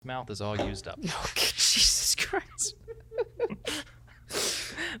mouth is all used up. Okay, Jesus Christ.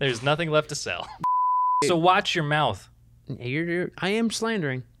 There's nothing left to sell. So watch your mouth. I am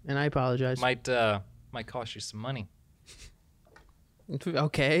slandering, and I apologize. Might cost you some money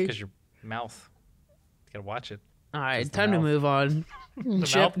Okay. because your mouth. You gotta watch it. All right, the time to mouth. move on.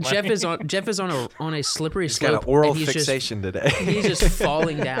 Jeff is on a slippery He's slope. got an oral and he's fixation today. He's just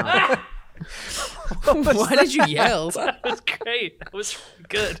falling down. Why did you yell? That was great. That was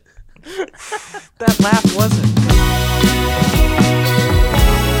good. That laugh wasn't.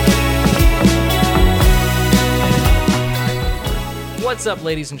 What's up,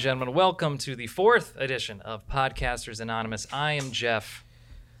 ladies and gentlemen? Welcome to the 4th edition of Podcasters Anonymous. I am Jeff.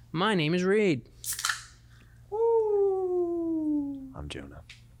 My name is Reed. I'm Jonah.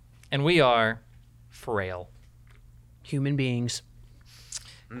 And we are frail. Human beings.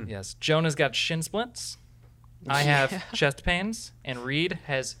 Yes, Jonah's got shin splints. I have chest pains. And Reed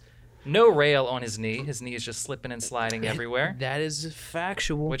has no rail on his knee. His knee is just slipping and sliding everywhere. That is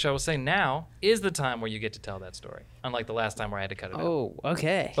factual. Which I will say now is the time where you get to tell that story. Unlike the last time where I had to cut it out. Oh,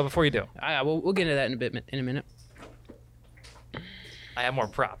 okay. But before you do, We'll get into that in a minute. I have more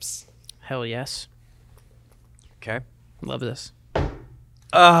props. Hell yes. Okay. Love this.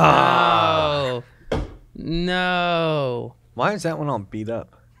 Ah. Oh. No. Why is that one all beat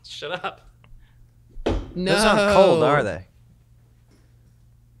up? Shut up. No. Those aren't cold, are they?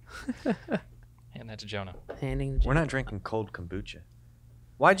 Hand that to Jonah. Handing the We're not drinking cold kombucha.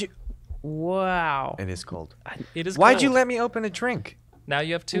 Why'd you? Wow. It is cold. It is Why'd you cold. let me open a drink? Now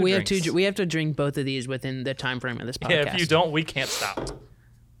you have two We drinks. have to. We have to drink both of these within the time frame of this podcast. Yeah, if you don't, we can't stop.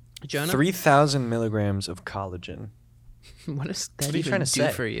 Jonah, 3,000 milligrams of collagen. what does that What are you even trying to do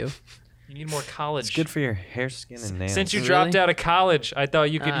say? for you? You need more college. It's good for your hair, skin, and nails. Since you Really? dropped out of college, I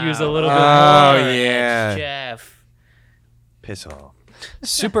thought you could use a little bit Oh, more. yeah. Jeff. Piss off.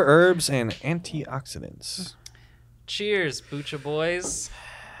 Super herbs and antioxidants. Cheers, Bucha boys.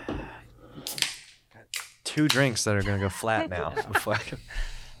 2 drinks that are going to go flat now. Before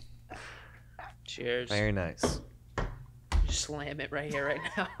I... Cheers. Very nice. Just slam it right here, right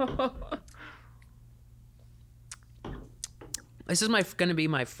now. This is gonna be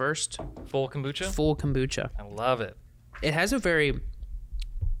my first Full kombucha? full kombucha. I love it. It has a very.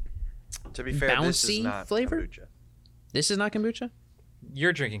 To be fair, this is Bouncy not flavor? kombucha. This is not kombucha.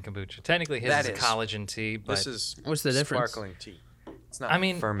 You're drinking kombucha. Technically, his That is is. collagen tea, but This is What's the difference? sparkling tea. It's not I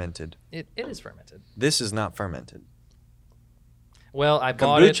mean- fermented. it is fermented. This is not fermented. Well, I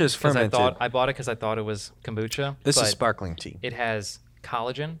bought it Kombucha's because fermented. I bought it because I thought it was kombucha. This but is sparkling tea. It has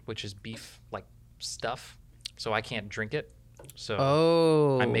collagen, which is beef like stuff, so I can't drink it. So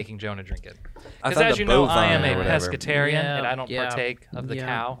Oh. I'm making Jonah drink it. I Because thought as the you know, I am bovine a or whatever. pescatarian, Yeah, and I don't yeah, partake of the yeah.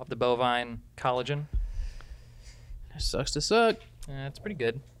 cow, of the bovine collagen. Sucks to suck. It's pretty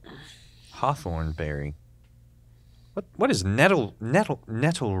good. Hawthorn berry. What is nettle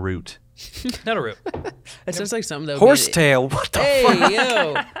root? Nettle root. That sounds like something that would Horsetail. What the Hey fuck?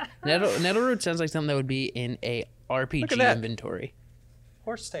 yo, nettle root sounds like something that would be in a RPG that. inventory.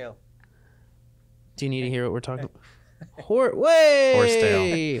 Horsetail. Do you need to hear what we're talking about?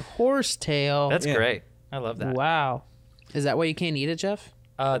 Horsetail. Horsetail. That's Yeah. great. I love that. Wow. Is that why you can't eat it, Jeff?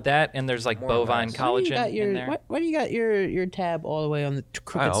 That and there's like More bovine rice. Why do you collagen got in there. Why do you got your tab all the way on the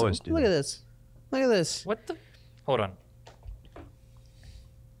crooked always side? do Look that. at this. Look at this. What the? Hold on.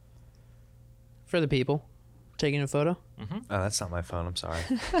 For the people taking a photo. Oh, that's not my phone. I'm sorry.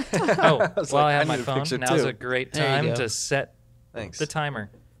 Oh, was well, like, I have I my need a phone. picture Now's too. a great There you time go. to set Thanks. the timer.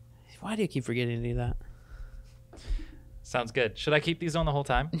 Why do you keep forgetting to do that? Sounds good. Should I keep these on the whole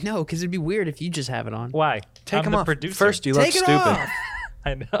time? No, because it'd be weird if you just have it on. Why? Take I'm them the off. producer. First, you look Take it stupid. off.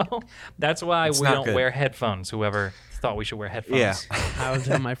 I know. That's why It's we not don't good. wear headphones. Whoever thought we should wear headphones. Yeah. I would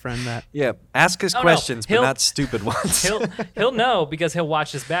tell my friend that. Yeah. Ask us Oh, no. questions, but He'll- not stupid ones. He'll know because he'll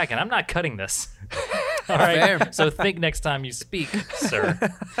watch this back, and I'm not cutting this. All right. Fair. So think next time you speak, sir.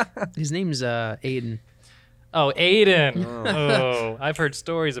 His name's Aiden. Oh, Aiden. Oh, I've heard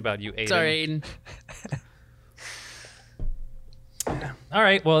stories about you, Aiden. Sorry, Aiden. All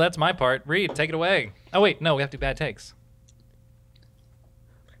right. Well, that's my part. Reed, take it away. Oh wait, no, we have to do bad takes.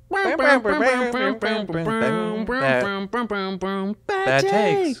 Bad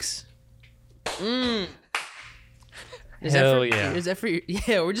takes. Is Hell that for, yeah. Is that for your,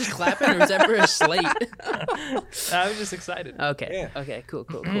 yeah, we're just clapping, or is that for a slate? I was just excited. Okay. Yeah. Okay. Cool.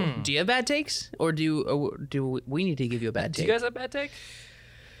 Do you have bad takes, or do we need to give you a bad Do take? you guys have bad take?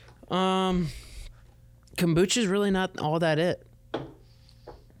 Kombucha's really not all that it.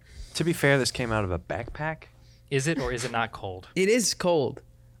 To be fair, this came out of a backpack. Is it or is it not cold? It is cold.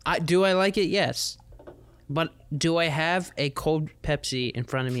 Do I like it? Yes. But do I have a cold Pepsi in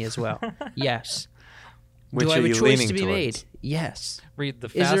front of me as well? Yes. Which do I are have a you choice leaning to be towards? made? Yes. Read the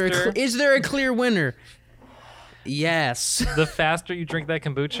Is there, faster. is there a clear winner? Yes. The faster you drink that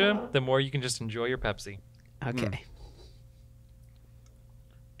kombucha, the more you can just enjoy your Pepsi. Okay.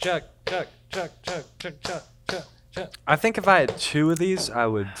 Chuck, Chuck, Chuck, Chuck, Chuck, Chuck, Chuck, Chuck. I think if I had 2 of these, I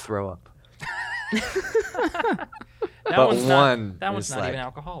would throw up. That But one's one not, that one's is not even like-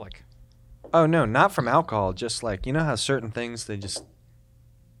 alcoholic. Oh no, not from alcohol. Just like you know how certain things they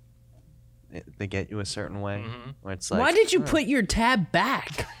get you a certain way. Mhm. Where it's like, Why did you oh. put your tab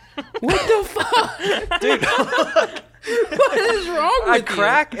back? What the fuck? Dude, What is wrong with I you?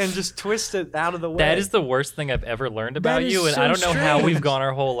 crack and just twist it out of the way. That is the worst thing I've ever learned about is you, and so I don't know how we've strange. gone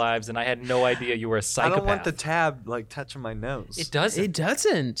our whole lives, and I had no idea you were a I psychopath. don't want the tab like touching my nose. It doesn't. It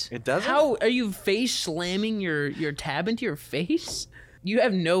doesn't. It doesn't? How are you face slamming your tab into your face? You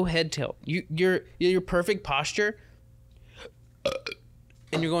have no head tilt. Your perfect posture,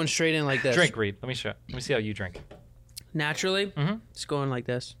 and you're going straight in like this. Drink, Reed. Let me see how you drink. Naturally. Mhm. It's going like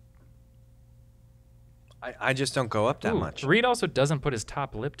this. I just don't go up that Ooh, much. Reed also doesn't put his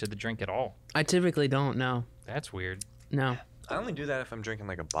top lip to the drink at all. I typically don't. No. That's weird. No. I only do that if I'm drinking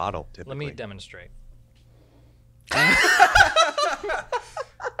like a bottle. Typically. Let me demonstrate.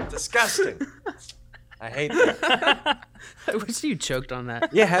 Disgusting. I hate that. I wish you choked on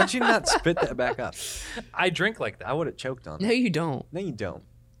that. Yeah, how'd you not spit that back up? I drink like that. I would have choked on No, it. you don't. No, you don't.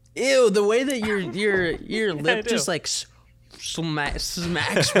 Ew, the way that your I lip do. just like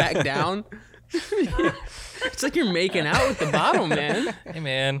smacks back down. It's like you're making out with the bottle, man. Hey,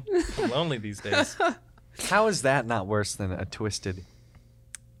 man. I'm lonely these days. How is that not worse than a twisted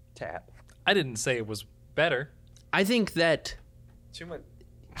tap? I didn't say it was better. I think that Too much.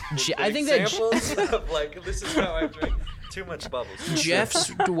 I think that examples of like this is how I drink. Too much bubbles.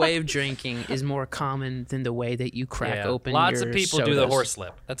 Jeff's way of drinking is more common than the way that you crack Yeah, open lots your of people do the sodas. horse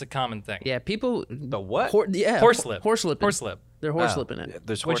lip. That's a common thing. Yeah, people. The what? Yeah, Horse lip. Horse lip. Horse lip. They're horse lipping it.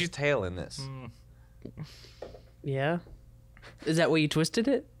 There's What'd horse you- tail in this. Yeah. Is that why you twisted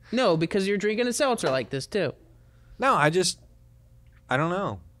it? No, because you're drinking a seltzer like this too. No, I don't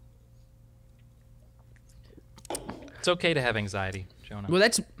know. It's okay to have anxiety, Jonah. Well,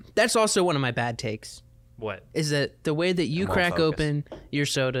 that's also one of my bad takes. What? Is that the way that you I'm all crack focused. open your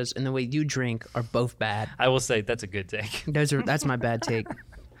sodas and the way you drink are both bad. I will say that's a good take. That's my bad take.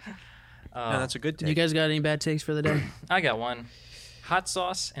 No, that's a good take. You guys got any bad takes for the day? I got one. Hot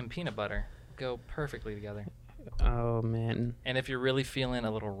sauce and peanut butter go perfectly together. Oh man. And if you're really feeling a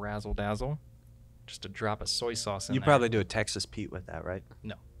little razzle dazzle, just a drop of soy sauce in You there. probably do a Texas Pete with that, right?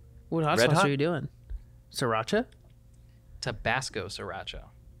 No. What hot Red sauce Hot? are you doing? Sriracha? Tabasco sriracha.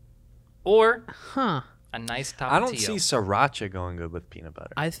 Or Huh. a nice tapatio. I don't see sriracha going good with peanut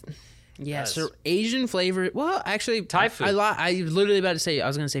butter. Yeah, Does. so Asian flavor. Well, actually, Thai food. I literally about to say I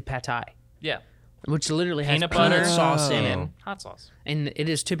was gonna say pad thai, Yeah. which literally has Peanut peanut butter sauce in and it, hot sauce. and it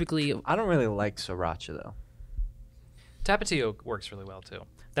is typically. I don't really like sriracha though. Tapatio works really well too.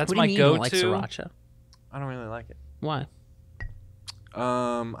 That's What do my you mean you don't go-to. like sriracha? I don't really like it. Why?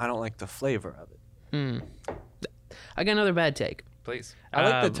 I don't like the flavor of it. I got another bad take. Please. I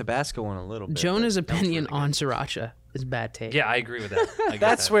like Um, the Tabasco one a little bit. Jonah's but that was opinion really good. on sriracha is bad take. Yeah, I agree with that. I get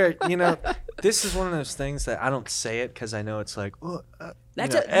That's that. where this is one of those things that I don't say it because I know it's like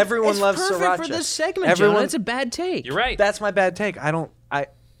That's everyone it's loves perfect sriracha. for this segment. Everyone, Jonah. It's a bad take. You're right. That's my bad take. I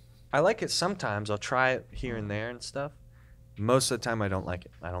like it sometimes. I'll try it here and there and stuff. Most of the time, I don't like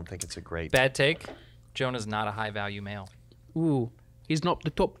it. I don't think it's a great. Bad take. Jonah's not a high value male. Ooh, he's not the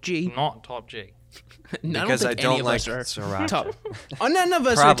top G. Not top G. No, Because I think any don't of like us are sriracha. top. Oh, none of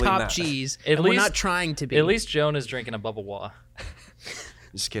us Probably are top not. G's, At and we're least- not trying to be. At least Jonah's drinking a bubble water.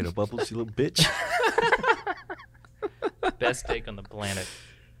 You scared of bubbles, you little bitch. Best take on the planet.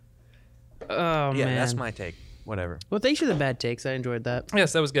 Oh Yeah, man, that's my take. Whatever. Well, thanks for the bad takes. I enjoyed that.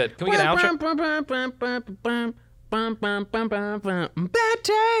 Yes, that was good. Can we get an outro? Bad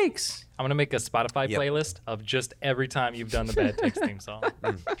takes. I'm gonna make a Spotify Yep. playlist of just every time you've done the bad takes theme song.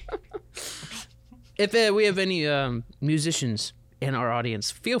 If we have any musicians in our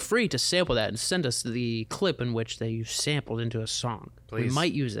audience, feel free to sample that and send us the clip in which they sampled into a song. We Please.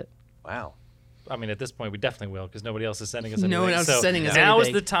 might use it. Wow. I mean, at this point, we definitely will because nobody else is sending us anything. No one else is So sending us now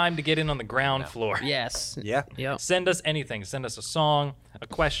anything. is the time to get in on the ground floor. Yes. Yeah. Yep. Send us anything. Send us a song, a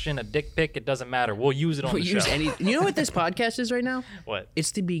question, a dick pic. It doesn't matter. We'll use it on We'll the use show. any. You know what this podcast is right now? What?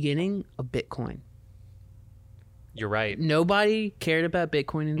 It's the beginning of Bitcoin. You're right. Nobody cared about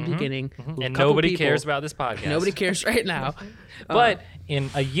Bitcoin in the beginning. A And couple nobody people- cares about this podcast. Nobody cares right now. But in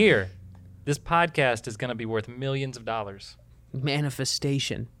a year, this podcast is going to be worth millions of dollars.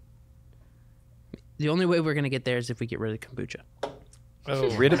 Manifestation. The only way we're gonna get there is if we get rid of kombucha.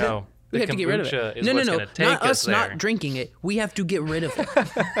 Oh, Rid of it? no. We The have to get rid of kombucha it. is No, what's no, gonna take not us there. not drinking it. We have to get rid of it.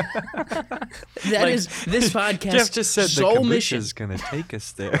 That is this podcast. Jeff just said the sole mission. kombucha's gonna take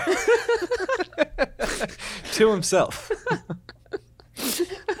us there. To himself.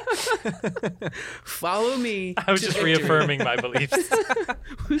 Follow me. I was to just victory. reaffirming my beliefs.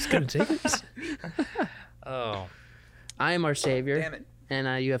 Who's gonna take us? Oh. I am our savior. Damn it.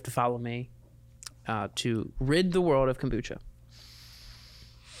 And you have to follow me to rid the world of kombucha.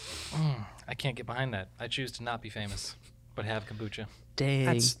 I can't get behind that. I choose to not be famous, but have kombucha. Dang.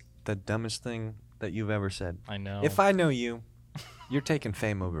 That's the dumbest thing that you've ever said. I know. If I know you, you're taking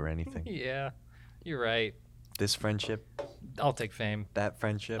fame over anything. Yeah, you're right. This friendship, I'll take fame. that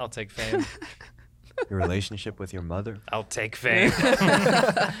friendship, I'll take fame. your relationship with your mother. I'll take fame.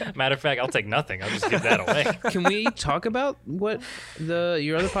 Matter of fact, I'll take nothing. I'll just give that away. Can we talk about what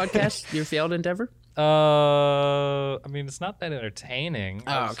your other podcast, your failed endeavor? I mean, it's not that entertaining.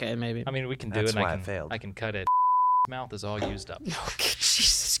 Oh, okay, maybe. I mean, we can do That's it. And why I it can, failed. I can cut it. Mouth is all used up. Okay,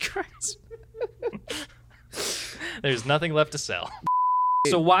 Jesus Christ. There's nothing left to sell.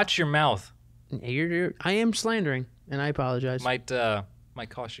 So watch your mouth. I am slandering, and I apologize. Might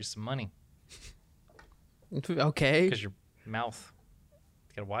cost you some money Okay. because your mouth.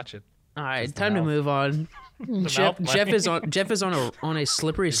 You gotta watch it. All right, the time to mouth. move on. Jeff mouth is on a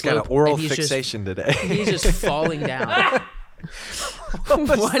slippery He's got slope. an oral and he's fixation today. He's just falling down.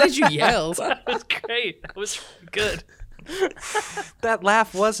 Why did you yell? That was great. That was good. That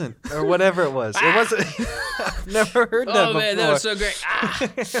laugh wasn't, or whatever it was. It wasn't. I've never heard that Oh before. man, that was so great.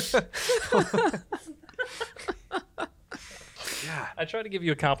 Ah, I try to give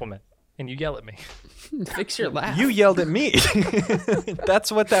you a compliment, and you yell at me. fix your laugh. You yelled at me.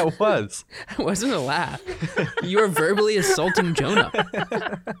 That's what that was. It wasn't a laugh. You were verbally assaulting Jonah.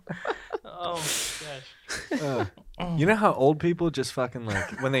 Oh gosh. You know how old people just fucking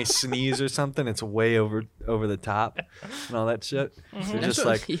like when they sneeze or something, it's way over the top and all that shit. They're just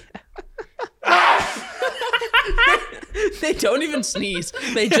like, They don't even sneeze.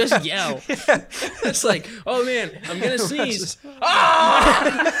 They just yell. It's like, oh man, I'm gonna sneeze.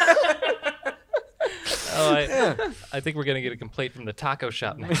 I think we're gonna get a complaint from the taco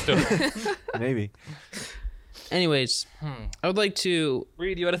shop next door. maybe. Anyways, I would like to.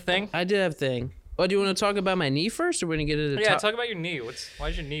 Reed, you had a thing? I did have a thing. Oh, do you want to talk about my knee first, or we're gonna get to the Yeah, top? talk about your knee. Why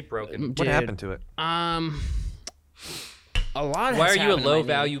is your knee broken? What Dude, happened to it? A lot. Why has are you a happened to my low knee.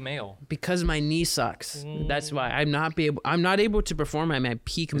 value male? Because my knee sucks. That's why I'm not able to perform at my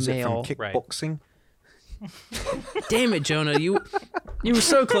peak Is it male. from Right. kickboxing? Damn it, Jonah! You were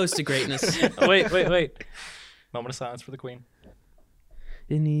so close to greatness. Wait. Moment of silence for the queen.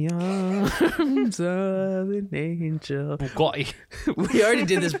 In the arms of an angel. Goy. We already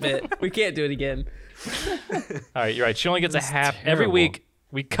did this bit. We can't do it again. All right, you're right. She only gets a half. Every terrible. week,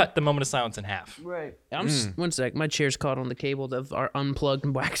 we cut the moment of silence in half. Right. One sec. My chair's caught on the cable of our unplugged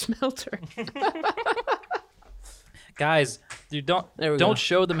wax melter. Guys, you There we go. don't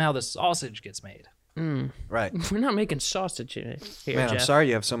show them how the sausage gets made. Right. We're not making sausage here, Man, Jeff. I'm sorry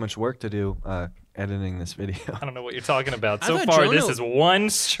you have so much work to do editing this video. I don't know what you're talking about. I So thought far, Jonah- this is one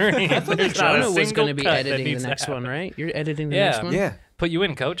stream. There's not a Jonah was single going to be cut that editing the needs to next one, happen. right? You're editing the Yeah. next one? Yeah. Put you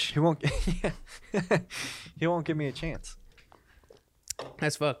in, coach. He won't. Yeah. He won't give me a chance.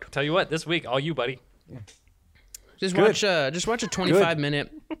 That's fucked. Tell you what, this week, all you, buddy. Just Good. watch a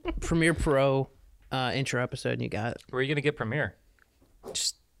 25-minute Premiere Pro intro episode and you got it. Where are you gonna get Premiere?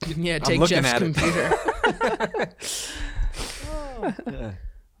 Just take looking Jeff's at it. computer. Yeah.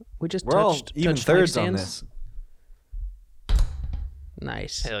 We just We're all touched even touched thirds mic on stands. this.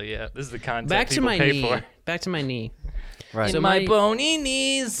 Nice. Hell yeah, this is the content Back to people my pay knee. for. Back to my knee. Right. So My my- bony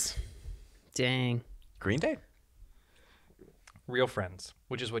knees. Dang. Green Day? Real friends,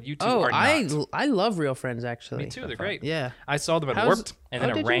 which is what you two Oh, are not. I love Real Friends actually. Me too. They're great. Yeah. I saw them at How's- Warped, and oh,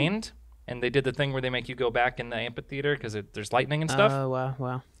 then did it you? rained, and they did the thing where they make you go back in the amphitheater because there's lightning and stuff. Oh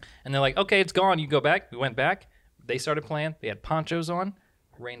wow. And they're like, okay, it's gone. You go back. We went back. They started playing. They had ponchos on.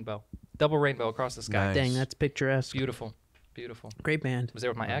 Rainbow. Double rainbow across the sky. Nice. Dang, that's picturesque. Beautiful. Beautiful. Great band. Was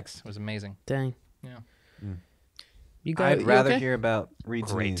there with my ex. It was amazing. Dang. Yeah. You got I'd you rather okay? hear about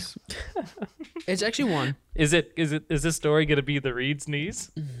Reed's Great. knees. It's actually one. Is this story gonna be the Reed's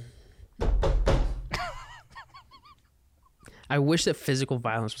knees? I wish that physical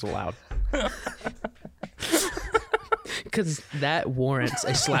violence was allowed. Because that warrants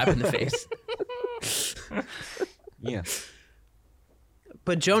a slap in the face. Yeah.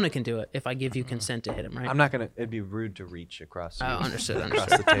 But Jonah can do it if I give you consent to hit him, right? I'm not gonna. It'd be rude to reach across. Oh, understood. Across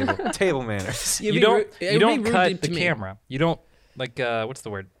the table. Table manners. It'd You be don't rude- you it'd don't be rude cut to the me. camera. You don't like what's the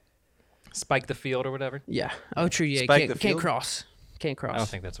word? Spike the field or whatever. Yeah. Oh, true. Yeah. Spike the Can't field? cross. Can't cross. I don't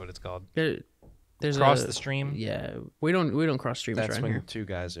think that's what it's called. There's Cross a, the stream. Yeah. We don't cross streams That's around when here. two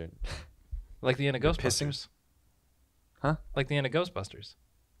guys are. Like the end of Pissing? Ghostbusters. Huh? Like the end of Ghostbusters.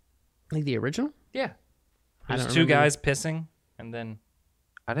 Like the original? Yeah. I There's don't two remember. guys pissing, and then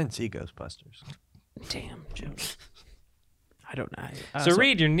I didn't see Ghostbusters. Damn, Joe. I don't know. so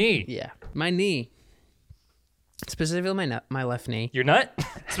read your knee. Yeah, my knee. Specifically, my left knee. Your nut?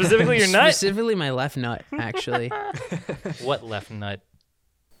 Specifically your nut? Specifically, my left nut. Actually, What left nut?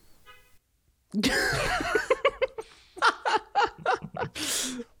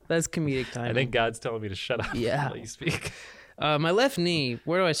 that's comedic timing. I think God's telling me to shut up. Yeah. Let you speak. My left knee.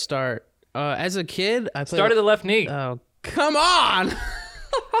 Where do I start? As a kid, I played. Start at the left knee. Oh, come on!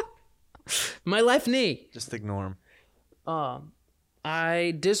 My left knee. Just ignore him.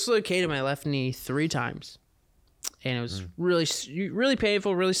 I dislocated my left knee 3 times, and it was really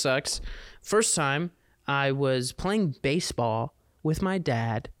painful. Really sucks. First time, I was playing baseball with my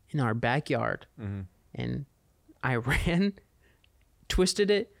dad in our backyard, and I ran,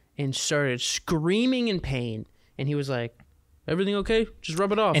 twisted it, and started screaming in pain. And he was like, "Everything okay? Just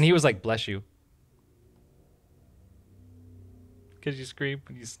rub it off." And he was like, bless you. Because you scream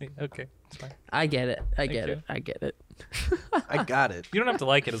when you sneeze. Okay, it's fine. I get it. I get you. it. I get it. I got it. You don't have to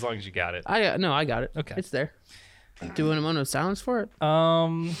like it as long as you got it. I got it. Okay. It's there. Do you want a moment of silence for it?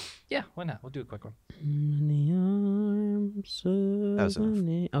 Yeah, why not? We'll do a quick one. In the arms of That was enough.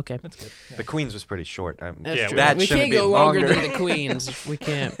 an a- Okay. That's good. Yeah. The Queens was pretty short. That's Yeah, true. that we shouldn't can't be go longer longer. than the Queens. We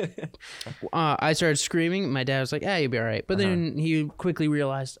can't. I started screaming. My dad was like, "Yeah, you'll be all right." But then he quickly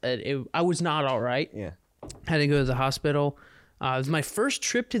realized that I was not all right. Yeah. Had to go to the hospital. It was my first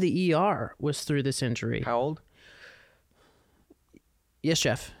trip to the ER was through this injury. How old? Yes,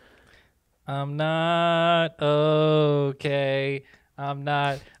 Jeff. I'm not okay. I'm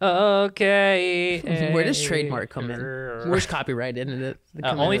not okay. Where does trademark come in? Where's copyright in it?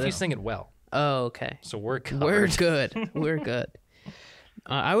 Only if you sing it well. Oh, okay. So we're covered. We're good. We're good.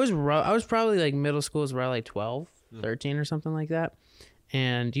 I was probably like middle school was around like 12, 13 or something like that.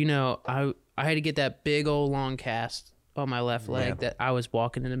 And I had to get that big old long cast on my left leg that I was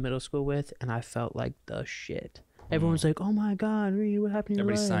walking into middle school with, and I felt like the shit. Everyone's like, "Oh my God, Reed, what happened to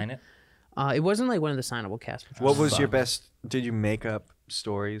your Everybody leg?" sign it. It wasn't like one of the signable casts. What was your best? Did you make up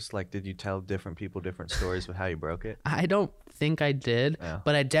stories? Like, did you tell different people different stories with how you broke it? I don't think I did,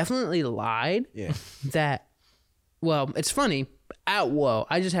 but I definitely lied Yeah. that. Well, it's funny.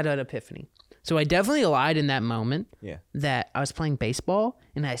 I just had an epiphany. So I definitely lied in that moment. Yeah. That I was playing baseball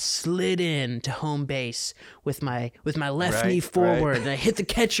and I slid in to home base with my left knee Right, forward right. and I hit the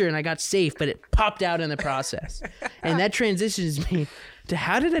catcher and I got safe, but it popped out in the process. And that transitions me to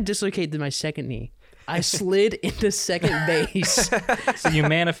how did I dislocate my second knee? I slid into second base. So you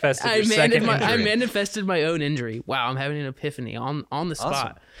manifested your second injury. I manifested my own injury. Wow, I'm having an epiphany on the spot.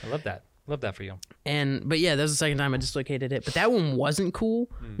 Awesome. I love that. Love that for you. But yeah, that was the second time I dislocated it. But that one wasn't cool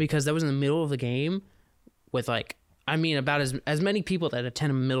because that was in the middle of the game with about as many people that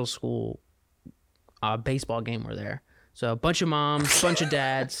attend a middle school baseball game were there. So a bunch of moms, bunch of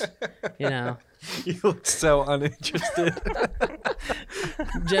dads, You look so uninterested.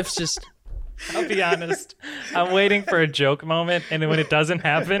 Jeff's just I'll be honest. I'm waiting for a joke moment, and then when it doesn't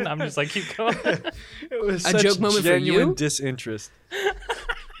happen, I'm just like, keep going. It was A joke moment for genuine you? disinterest.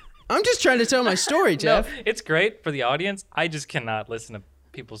 I'm just trying to tell my story, No, Jeff. it's great for the audience. I just cannot listen to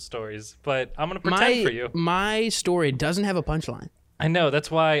people's stories, but I'm gonna pretend for you. My story doesn't have a punchline. I know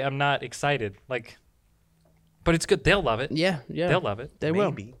that's why I'm not excited. But it's good. They'll love it. Yeah. They'll love it. They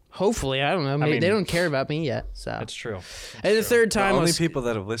Maybe. will. Hopefully, I don't know. Maybe mean- they don't care about me yet. So That's true. and the third The time only was, people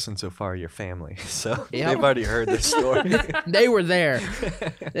that have listened so far are your family, so Yep. they've already heard this story. they were there.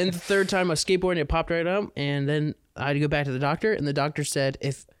 Then the third time I was skateboarding, it popped right up, and then I had to go back to the doctor, and the doctor said,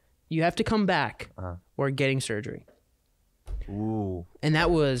 "If you have to come back, we're getting surgery." Ooh. And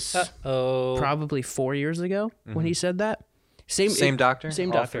that was Oh, probably 4 years ago when he said that. Same doctor? Same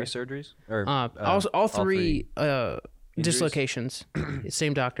All doctor. 3 surgeries? Or all three dislocations,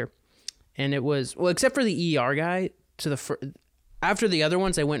 same doctor. And it was, well, except for the ER guy, after the other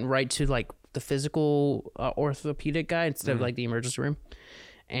ones, I went right to like the physical orthopedic guy instead of like the emergency room.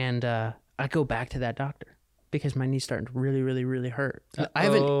 And I go back to that doctor because my knee's starting to really, really, really hurt. I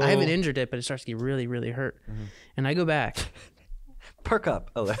haven't injured it, but it starts to get really, really hurt. And I go back. Perk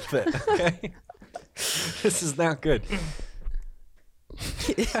up a little bit, okay? This is not good.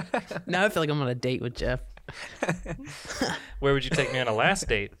 Now I feel like I'm on a date with Jeff. where would you take me on a last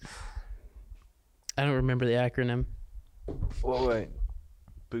date? I don't remember the acronym. Wait.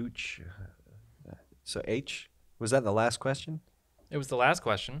 Booch. So H? Was that the last question? It was the last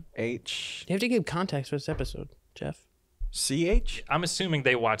question. H You have to give context for this episode, Jeff. CH I'm assuming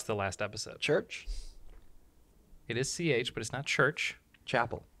they watched the last episode. church It is CH, but it's not church.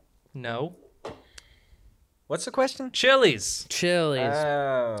 chapel. No. What's the question? Chili's. Chili's.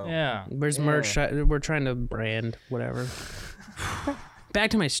 Oh. Yeah. Where's merch? We're trying to brand whatever.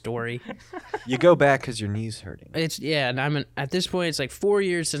 Back to my story. You go back because your knee's hurting. And at this point it's like 4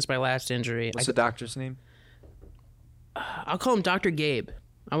 years since my last injury. What's the doctor's name? I'll call him Dr. Gabe.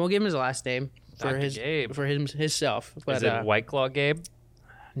 I won't give him his last name for Dr. Gabe. himself. But Is it White Claw Gabe?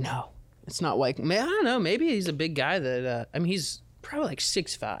 no, it's not like I don't know. Maybe he's a big guy that he's probably like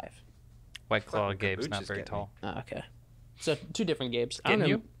 6'5". White Claw Well, Gabe's not Kabuchi's very getting tall. Oh, okay, so two different Gabes. I don't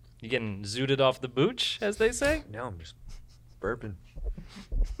Getting know. you getting zooted off the booch, as they say? No, I'm just burping.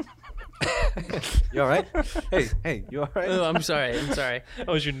 You all right? Hey, you all right? Oh, I'm sorry.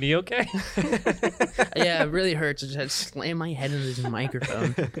 Oh, is your knee okay? Yeah, it really hurts. I just had to slam my head into this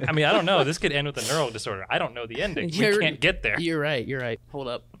microphone. I mean, I don't know. This could end with a neural disorder. I don't know the ending. We can't get there. You're right. Hold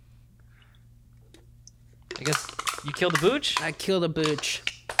up. I guess you killed the booch? I killed a booch.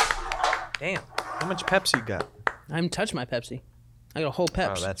 Damn. How much Pepsi you got? I haven't touched my Pepsi. I got a whole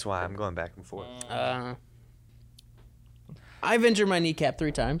Pepsi. Oh, that's why I'm going back and forth. I've injured my kneecap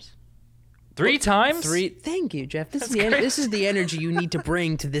 3 times. 3 times? 3. Thank you, Jeff. This is the energy you need to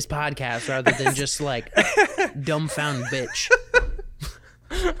bring to this podcast rather than just like dumbfounded bitch.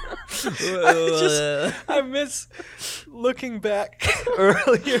 I miss looking back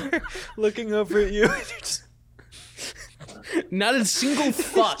earlier, looking over at you. And you're just, Not a single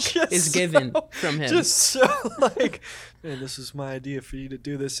fuck just is given from him. Just so like, man, this is my idea for you to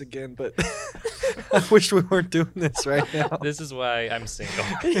do this again, but I wish we weren't doing this right now. This is why I'm single.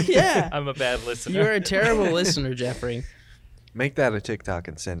 Yeah. I'm a bad listener. You're a terrible listener, Jeffrey. Make that a TikTok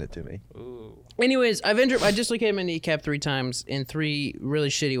and send it to me. Ooh. Anyways, I dislocated my kneecap 3 times in 3 really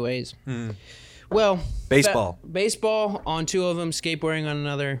shitty ways. Well, Baseball. Baseball on 2 of them, skateboarding on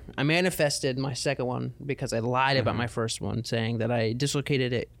another. I manifested my second one because I lied about my first one, saying that I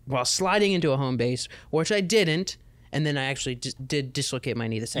dislocated it while sliding into a home base, which I didn't. And then I actually did dislocate my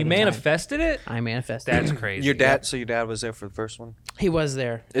knee the You second time. manifested it? I manifested. That's crazy. Your dad, so your dad was there for the first one? He was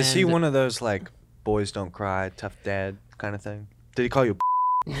there. Is he and- one of those like boys don't cry, tough dad kind of thing? Did he call you?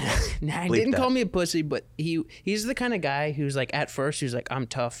 Nah, he Bleep didn't that. call me a pussy, but he's the kind of guy who's like at first he's like I'm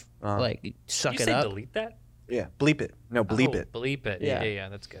tough, like suck Did you it say up. delete that? Yeah, bleep it. No, bleep Oh, it. Bleep it. Yeah. Yeah,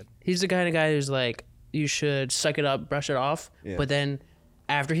 that's good. He's the kind of guy who's like you should suck it up, brush it off. Yeah. But then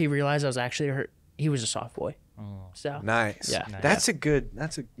after he realized I was actually hurt, he was a soft boy. So Nice. Yeah. That's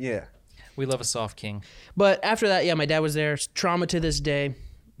a yeah. We love a soft king. But after that, yeah, my dad was there. Trauma to this day.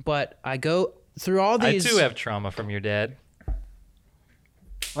 But I go through all these. I too have trauma from your dad.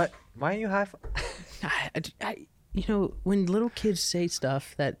 What? Why are you high? You know, when little kids say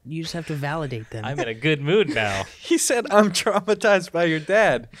stuff that you just have to validate them. I'm in a good mood now. He said I'm traumatized by your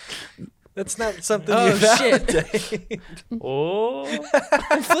dad. That's not something Oh, you shit. validate. Oh.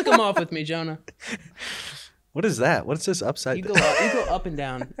 Flick them off with me, Jonah. What is that? What's this upside You down? go up and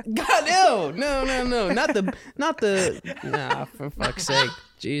down. God, no, not the. Nah, for fuck's sake,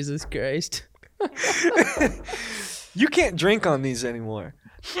 Jesus Christ. You can't drink on these anymore.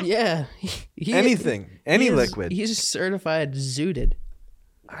 Yeah, Anything, any liquid. He's certified zooted.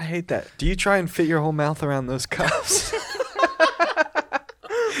 I hate that. Do you try and fit your whole mouth around those cups?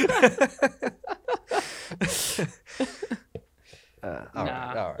 All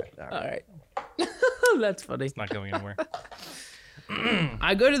right. That's funny. It's not going anywhere.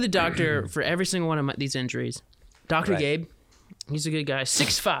 I go to the doctor for every single one of these injuries. Dr. Right. Gabe, he's a good guy.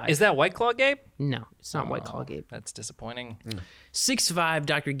 6'5". Is that White Claw Gabe? No, it's not White Claw Gabe. That's disappointing. 6'5",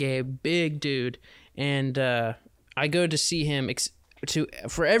 Dr. Gabe, big dude, and I go to see him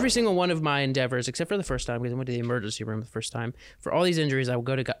for every single one of my endeavors, except for the first time because I went to the emergency room the first time. For all these injuries, I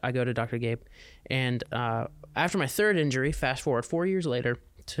go to Dr. Gabe, and after my third injury, fast forward 4 years later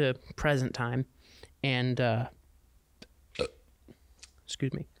to present time, and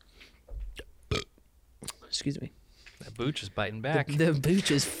excuse me. That booch is biting back. The booch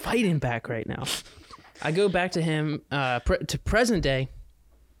is fighting back right now. I go back to him to present day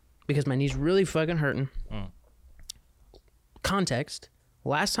because my knee's really fucking hurting. Context.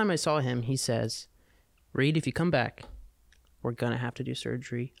 Last time I saw him, he says, Reed, if you come back, we're going to have to do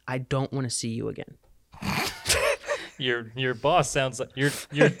surgery. I don't want to see you again. Your boss sounds like your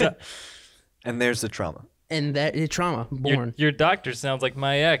And there's the trauma. And that is trauma born. your doctor sounds like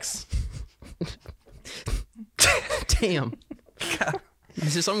my ex. Damn.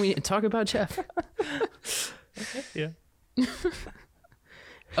 Is this something we need to talk about, Jeff? Yeah.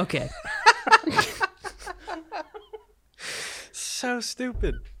 Okay. So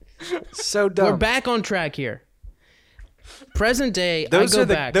stupid. So dumb. We're back on track here. Present day, Those I go are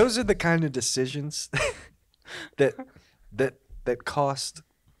the back. those are the kind of decisions that cost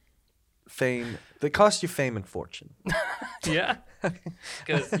fame. That cost you fame and fortune. Yeah.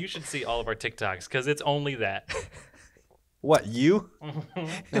 Because you should see all of our TikToks because it's only that. What, you?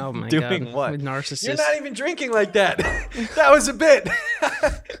 Oh my Doing god! what? With narcissists. You're not even drinking like that. That was a bit.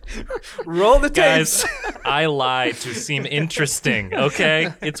 Roll the tapes. Guys, I lie to seem interesting,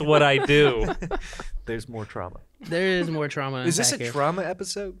 okay? It's what I do. There's more trauma. There is more trauma. Is this a here. trauma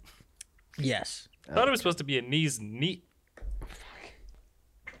episode? Yes. I thought it was supposed to be a knees knee.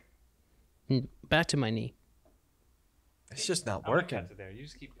 Back to my knee. It's just not I'm gonna working. cut to there. You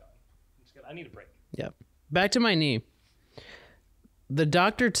just keep going. I need a break. Yep. Back to my knee. The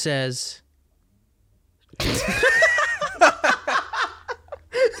doctor says.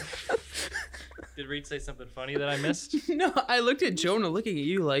 Did Reed say something funny that I missed? No, I looked at Jonah looking at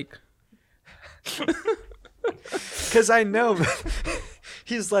you like. Because I know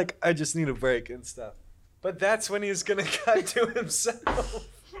he's like, I just need a break and stuff. But that's when he's going to cut to himself.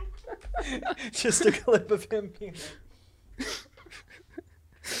 Just a clip of him being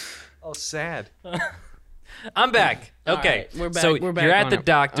all sad. I'm back. Okay. right, we're back- So we're back you're at on the it.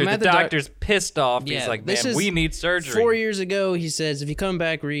 doctor. I'm The at the doc- doctor's pissed off. Yeah, He's like, this man, is we need surgery. 4 years ago, he says, if you come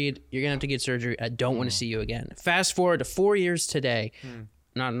back, Reed, you're gonna have to get surgery. I don't want to see you again. Fast forward to 4 years today,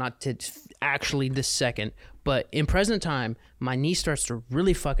 not to actually this second, but in present time, my knee starts to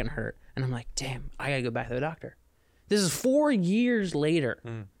really fucking hurt, and I'm like, damn, I gotta go back to the doctor. This is 4 years later.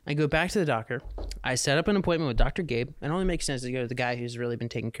 I go back to the doctor. I set up an appointment with Dr. Gabe. It only makes sense to go to the guy who's really been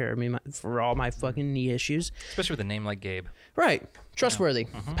taking care of me for all my fucking knee issues. Especially with a name like Gabe. Right. Trustworthy.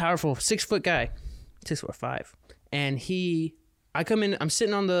 Powerful. 6-foot guy. 6'5". And I come in, I'm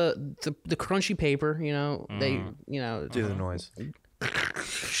sitting on the crunchy paper, you know, Do the noise.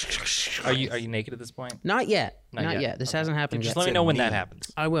 Are you naked at this point? not yet. Not yet. yet. This hasn't happened Just yet. let me know when knee. that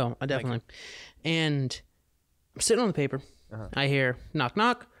happens. I will. I definitely. And I'm sitting on the paper. I hear knock,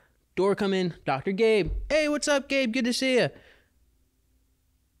 knock. Door come in. Dr. Gabe. Hey, what's up, Gabe? Good to see you.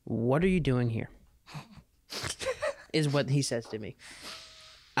 What are you doing here? Is what he says to me.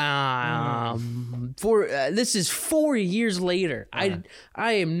 This is 4 years later. I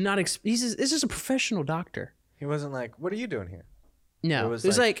am not. He says this is a professional doctor. He wasn't like, what are you doing here? No, it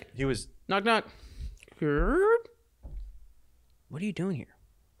was like he was. knock, knock. What are you doing here?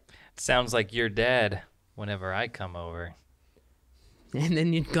 Sounds like you're dead whenever I come over. And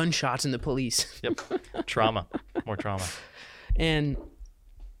then you gunshots and the police. Yep. Trauma. More trauma. And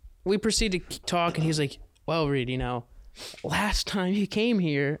we proceed to talk, and he's like, well, Reed, last time you came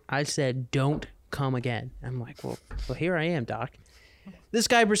here, I said, don't come again. I'm like, well, here I am, doc. This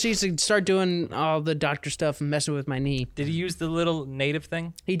guy proceeds to start doing all the doctor stuff and messing with my knee. Did he use the little native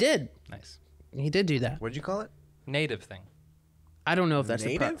thing? He did. Nice. He did do that. What'd you call it? Native thing. I don't know if that's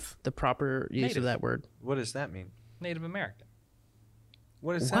Native? the proper use Native. of that word. What does that mean? Native American.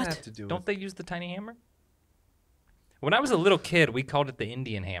 What does What? that have to do Don't with they use the tiny hammer? When I was a little kid, we called it the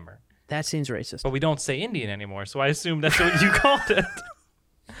Indian hammer. That seems racist. But we don't say Indian anymore, so I assume that's what you called it.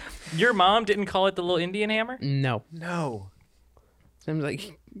 Your mom didn't call it the little Indian hammer? No. No. I'm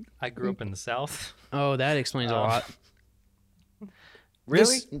like, I grew up in the South. oh, that explains a lot.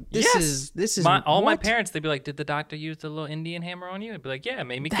 Really? This is All my what? parents, they'd be like, did the doctor use the little Indian hammer on you? I'd be like, yeah, it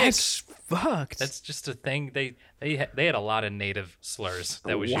made me kick. That's fucked. That's just a thing. They had a lot of native slurs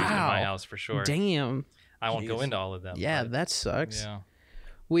that was used in Wow. my house for sure. Damn. I won't go Jeez. into all of them. Yeah, but, that sucks. yeah.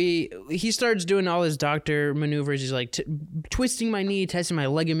 He starts doing all his doctor maneuvers. He's like twisting my knee, testing my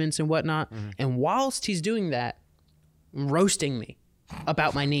ligaments and whatnot. And whilst he's doing that, roasting me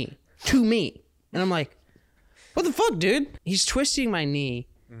about my knee to me. And I'm like, what the fuck, dude? He's twisting my knee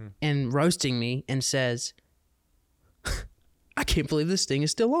and roasting me and says, I can't believe this thing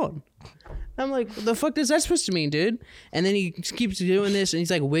is still on. I'm like, what the fuck is that supposed to mean, dude? And then he keeps doing this and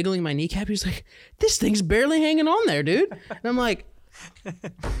he's like wiggling my kneecap. He's like, this thing's barely hanging on there, dude. And I'm like,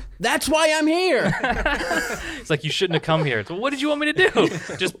 that's why I'm here. It's like, you shouldn't have come here. So what did you want me to do?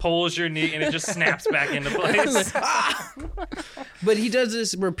 Just pulls your knee and it just snaps back into place. But he does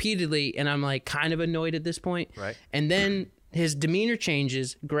this repeatedly, and I'm like kind of annoyed at this point. Right. And then his demeanor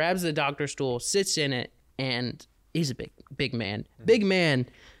changes, grabs the doctor stool, sits in it, and he's a big man. Big man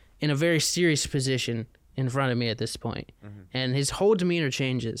in a very serious position in front of me at this point. And his whole demeanor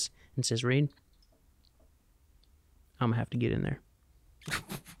changes and says, Reed, I'm going to have to get in there.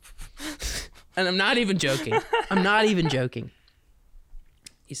 And I'm not even joking. I'm not even joking.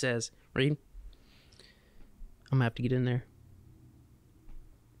 He says, Reed, I'm going to have to get in there.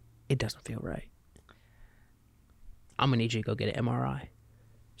 It doesn't feel right. I'm gonna need you to go get an MRI.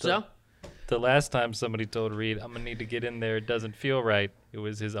 So The last time somebody told Reed, I'm gonna need to get in there, it doesn't feel right, it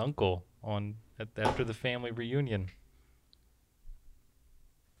was his uncle after the family reunion.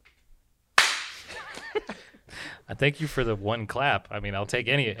 I thank you for the one clap. I mean, I'll take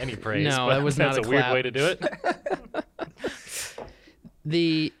any praise. No, but that was not that's a weird clap. way to do it.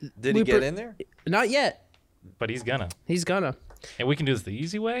 Did he get in there? Not yet. But he's gonna. He's gonna. And we can do this the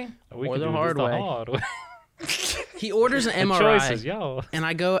easy way, or we Or can the do hard this way. the hard way. He orders an The MRI. choices, yo. And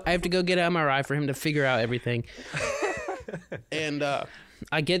I have to go get an MRI for him to figure out everything. And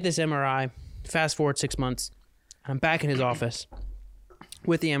I get this MRI. Fast forward 6 months. I'm back in his office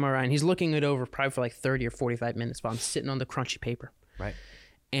with the MRI, and he's looking it over probably for like 30 or 45 minutes while I'm sitting on the crunchy paper. Right.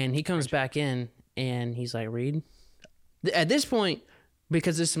 And he comes back in, and he's like, Reed, at this point,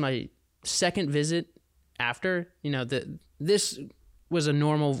 because this is my second visit after, this was a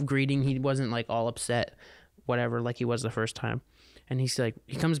normal greeting. He wasn't like all upset, whatever, like he was the first time. And he's like,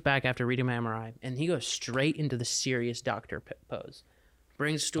 he comes back after reading my MRI, and he goes straight into the serious doctor pose.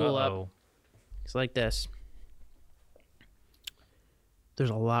 Brings stool up. It's like this. There's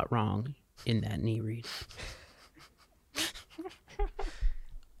a lot wrong in that knee, Reed.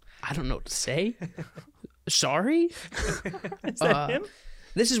 I don't know what to say. Sorry? Is that him?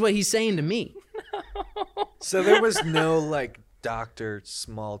 This is what he's saying to me. So there was no like doctor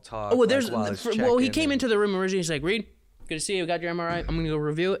small talk. Oh, well, like, he came into the room originally. He's like, Reed, good to see you. Got your MRI. I'm going to go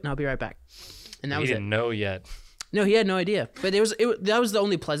review it, and I'll be right back. And that He was it. didn't know yet. No, he had no idea. But that was the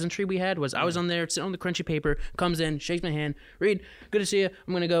only pleasantry we had. Was I was on there sitting on the crunchy paper, comes in, shakes my hand. Reed, good to see you.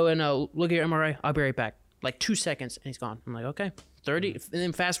 I'm gonna go and look at your MRI. I'll be right back. Like 2 seconds, and he's gone. I'm like, okay. 30, and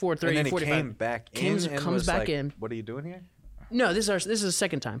then fast forward 30, and then 45. he came back in and comes was back like, in. What are you doing here? No, this is the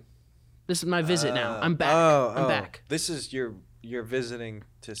second time. This is my visit now. I'm back. I'm back. This is you're visiting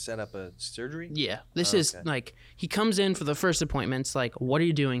to set up a surgery? Yeah, this is like he comes in for the first appointments. Like, what are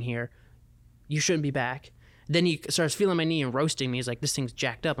you doing here? You shouldn't be back. Then he starts feeling my knee and roasting me. He's like, this thing's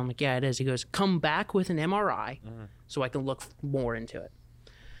jacked up. I'm like, yeah, it is. He goes, come back with an MRI so I can look more into it.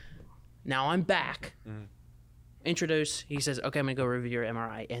 Now I'm back. Introduce. He says, okay, I'm going to go review your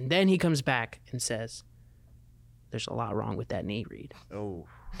MRI. And then he comes back and says, there's a lot wrong with that knee, Reed. Oh.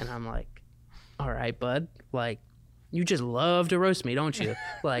 And I'm like, all right, bud. Like, you just love to roast me, don't you?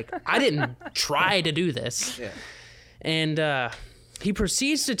 Like, I didn't try to do this. Yeah. And he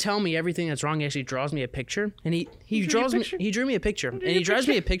proceeds to tell me everything that's wrong. He actually draws me a picture, and he drew me a picture, and he draws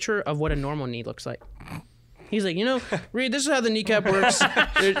me a picture of what a normal knee looks like. He's like, Reed, this is how the kneecap works.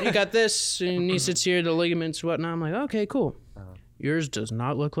 You got this, and knee sits here, the ligaments, whatnot. I'm like, okay, cool. Yours does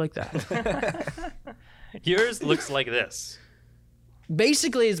not look like that. Yours looks like this.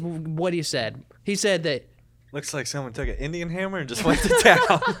 Basically, is what he said. He said that. Looks like someone took an Indian hammer and just went to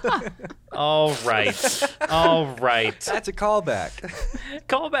town. All right. All right. That's a callback.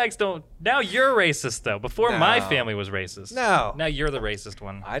 Callbacks don't. Now you're racist, though. Before my No. family was racist. No. Now you're the racist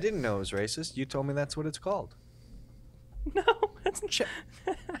one. I didn't know it was racist. You told me that's what it's called. No, that's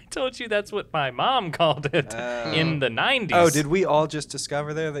I told you that's what my mom called it in the 90s. Oh, did we all just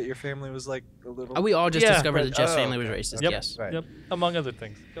discover there that your family was like a little... We all just Yeah, discovered but- that Jeff's family was racist. Yep. Yes. Right. Yep. Among other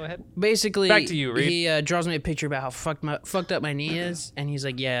things. Go ahead. Basically, Back to you, Reed. he draws me a picture about how fucked up my knee is, and he's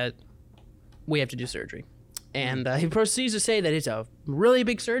like, yeah, we have to do surgery. And he proceeds to say that it's a really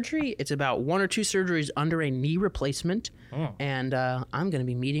big surgery. It's about 1 or 2 surgeries under a knee replacement. And I'm going to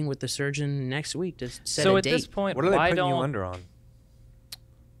be meeting with the surgeon next week to set So a at date. this point, What are they why putting don't you under on?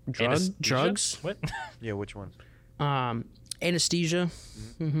 Anesthesia? Drugs, What? Yeah, which one? anesthesia.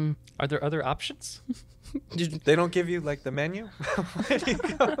 Are there other options? They don't give you like the menu? Where do you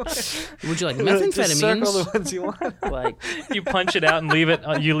go? Would you like Just circle the methamphetamines? ones you want. Like, You punch it out and leave it.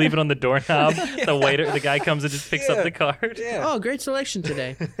 You leave it on the doorknob. The guy comes and just picks up the card. Yeah. oh, great selection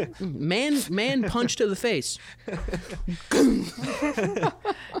today. Man punch to the face.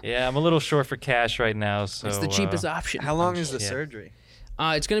 Yeah, I'm a little short for cash right now, so It's the cheapest option. How long is the Yeah. surgery?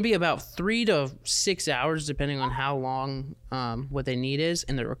 It's going to be about 3 to 6 hours, depending on how long what they need is,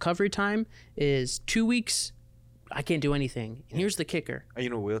 and the recovery time is 2 weeks. I can't do anything. And here's the kicker: Are you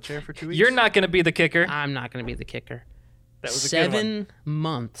in a wheelchair for 2 weeks? You're not going to be the kicker. I'm not going to be the kicker. That was a good one. 7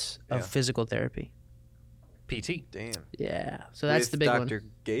 months of Yeah. physical therapy. PT. Damn. Yeah, so that's With the big Dr.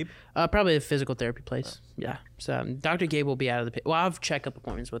 one. Gabe? Probably a physical therapy place. Yeah. So Dr. Gabe will be out of the pit. Well, I'll have checkup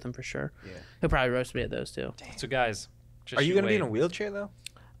appointments with him for sure. Yeah. He'll probably roast me at those too. So guys, just Are you going to be in a wait. wheelchair though?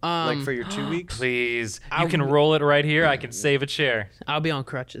 Like for your 2 weeks? Please, I you can w- roll it right here. I can save a chair. I'll be on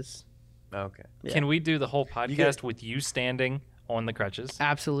crutches. Okay. Yeah. Can we do the whole podcast get- with you standing on the crutches?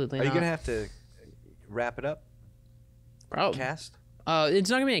 Absolutely Are not. you going to have to wrap it up? Probably. Cast? It's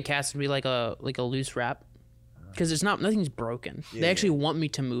not gonna be a cast. It'll be like a loose wrap. because it's nothing's broken. Yeah, They actually want me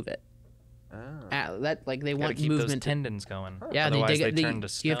to move it. Oh. They Gotta want keep those movement. tendons going. Yeah, Otherwise they turn to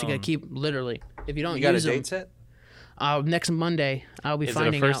stone. you have to keep literally. If you don't You got a use them, date set? next Monday I'll be Is it a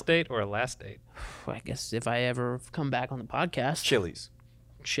finding first out. date or a last date? I guess if I ever come back on the podcast, Chili's.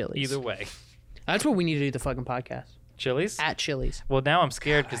 Chili's. Either way. That's what we need to do. The fucking podcast Chili's? at Chili's. Well, now I'm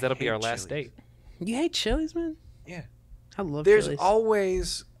scared because I that'll be our hate last Chili's. date. You hate Chili's, man? Yeah. I love There's Chili's.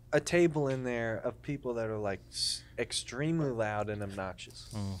 always a table in there of people that are like extremely loud and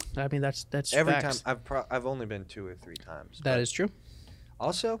obnoxious. I mean, that's Every facts. time I've only been 2 or 3 times. That but is true.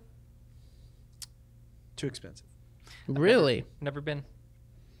 also too expensive. Really? Never been.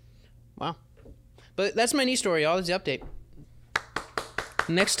 Wow. But that's my knee story, y'all. That's the update.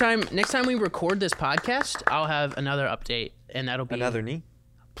 Next time we record this podcast, I'll have another update, and that'll be Another knee?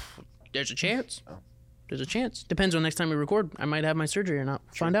 There's a chance. Oh. There's a chance. Depends on next time we record. I might have my surgery or not.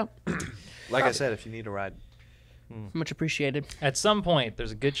 Find out. Like I said, if you need a ride. Much appreciated. At some point,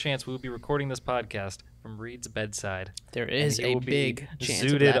 there's a good chance we will be recording this podcast from Reed's bedside. There and is he a will be big chance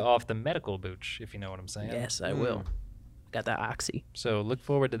of zooted that. off the medical booch, if you know what I'm saying. Yes, I will. Got that oxy. So look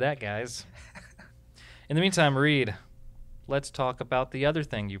forward to that, guys. In the meantime, Reed, let's talk about the other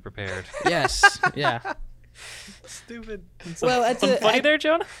thing you prepared. Yes. Yeah. Stupid. Well, that's Something funny there,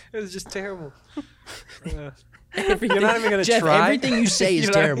 Jonah? It was just terrible. Everything, You're not even gonna Jeff, try. everything you say is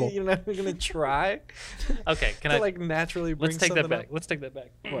terrible. You're not even gonna try Okay, can to I like naturally bring let's take that something back. up? Let's take that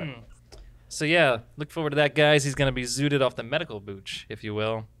back. What? So yeah, look forward to that, guys. He's gonna be zooted off the medical booch, if you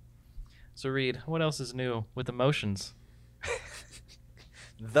will. So Reed, what else is new with emotions?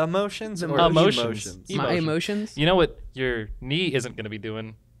 The motions or Emotions. emotions? My Emotion. emotions. You know what your knee isn't gonna be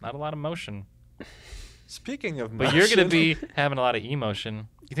doing? Not a lot of motion. Speaking of But motion, you're going to be having a lot of emotion.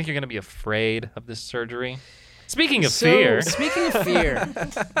 You think you're going to be afraid of this surgery? Speaking of fear. Speaking of fear,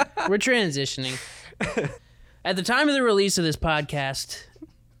 we're transitioning. At the time of the release of this podcast,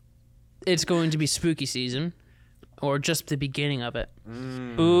 it's going to be spooky season, or just the beginning of it.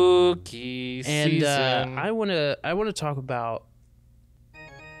 Spooky And season. I want to talk about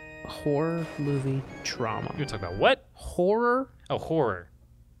horror movie trauma. You're talking about what? Horror. Oh, horror.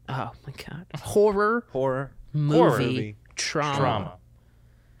 Oh my god. Horror horror. movie trauma. Trauma.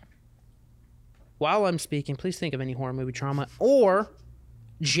 While I'm speaking, please think of any horror movie trauma or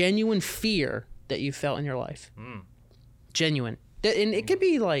genuine fear that you felt in your life. Genuine. And it could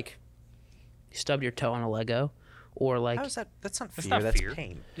be like you stubbed your toe on a Lego, or like How is that? That's not fear. not That's fear.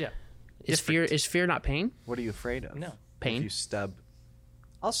 pain. Yeah. is fear not pain? What are you afraid of? No. Pain. If you stub.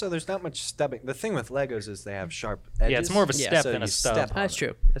 Also, there's not much stubbing. The thing with Legos is they have sharp edges. Yeah, it's more of a Yeah. step so than a you stub. step on That's it.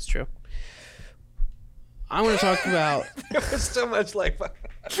 true. That's true. I want to talk about There was so much like.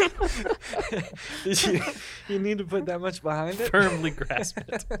 Did you need to put that much behind it? Firmly grasp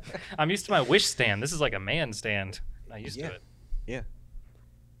it. I'm used to my wish stand. This is like a man stand. Not used Yeah. to it. Yeah.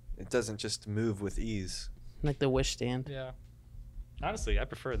 It doesn't just move with ease. like the wish stand. Yeah. Honestly, I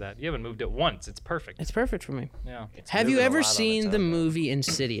prefer that. You haven't moved it once. It's perfect. It's perfect for me. Yeah. Have you moving a ever lot on seen its the own, though. movie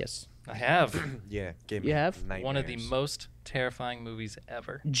Insidious? I have. Yeah. Gave You me have? One of the nightmares. most terrifying movies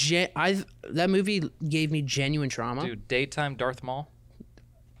ever. That movie gave me genuine trauma. Dude, daytime Darth Maul.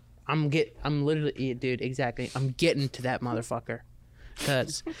 I'm literally, yeah, dude, exactly. I'm getting to that motherfucker.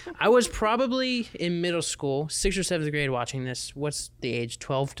 Cause I was probably in middle school, 6th or 7th grade, watching this. What's the age?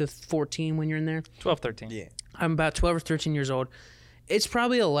 12 to 14 when you're in there. 12, 13. Yeah. I'm about 12 or 13 years old. It's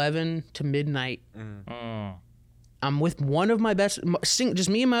probably 11 to midnight. Mm. I'm with one of my best, just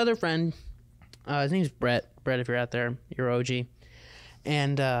me and my other friend. His name's Brett. Brett, if you're out there, you're OG.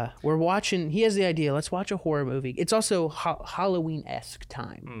 And we're watching. He has the idea. Let's watch a horror movie. It's also Halloween-esque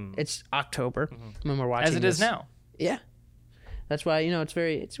time. It's October when we're watching. As it is now. Yeah, that's why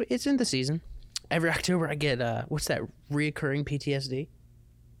it's in the season. Every October I get what's that reoccurring PTSD?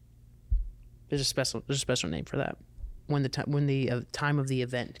 There's a special name for that. When the time of the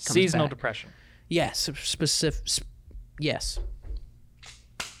event comes Seasonal back. depression. Yes, yes.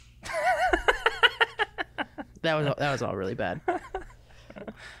 That was all really bad.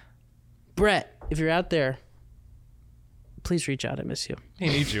 Brett, if you're out there, please reach out. I miss you. He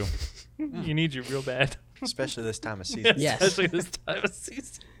needs you. He needs you real bad. Especially this time of season. Yes. Especially this time of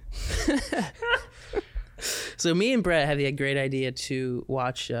season. So me and Brett had the great idea to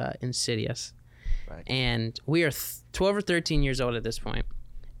watch Insidious. Right. And we are 12 or 13 years old at this point.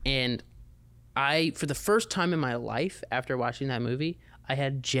 And I, for the first time in my life after watching that movie, I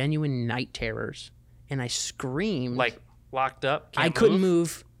had genuine night terrors. And I screamed. Like locked up. I Can't couldn't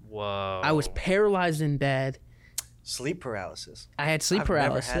move. Whoa. I was paralyzed in bed. Sleep paralysis. I had sleep I've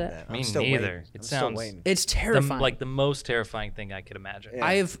paralysis. never had that. Me I'm still neither. waiting. It I'm still sounds- waiting. It's terrifying. Like the most terrifying thing I could imagine.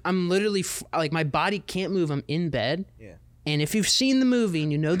 Yeah. I'm literally like my body can't move. I'm in bed. Yeah. And if you've seen the movie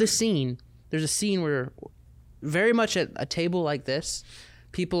and you know the scene, there's a scene where, very much at a table like this,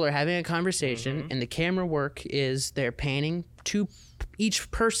 people are having a conversation, and the camera work is they're panning to each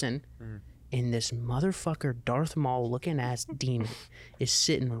person, and this motherfucker Darth Maul looking ass demon is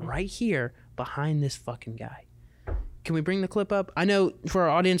sitting right here behind this fucking guy. Can we bring the clip up? I know for our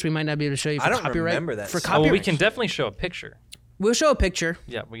audience we might not be able to show you for I don't copyright. remember that For scene. Oh, well, copyright, we can definitely show a picture. we'll show a picture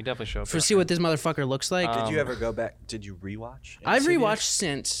Yeah, we can definitely show a for picture. see what this motherfucker looks like. Did you ever go back? Did you rewatch? I've Insidious? rewatched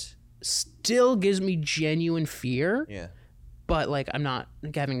since. Still gives me genuine fear. Yeah. But like I'm not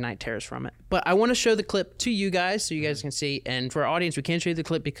having night terrors from it. But I want to show the clip to you guys so you guys can see. And for our audience, we can't show you the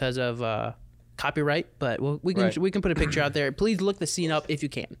clip because of copyright. But we can Right. we can put a picture out there. Please look the scene up if you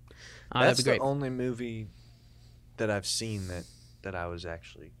can. That'd That's be great. the only movie that I've seen that I was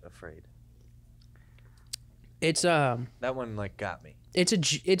actually afraid. It's That one like got me.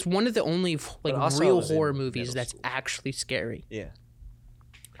 it's one of the only like also I real was in horror movies middle that's school. actually scary. Yeah.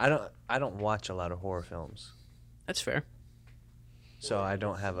 I don't watch a lot of horror films, That's fair. so I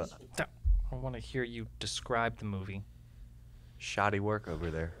don't have a I want to hear you describe the movie. shoddy work over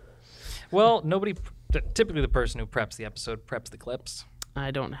there. Well, typically the person who preps the episode preps the clips.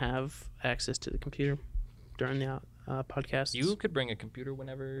 I don't have access to the computer during the podcast. You could bring a computer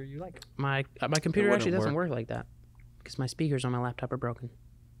whenever you like. my computer wouldn't actually doesn't work. work like that because my speakers on my laptop are broken.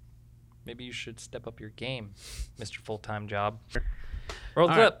 Maybe you should step up your game, Mr. Full-Time Job. Roll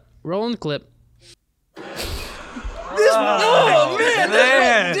the All clip. right, rolling the clip. Oh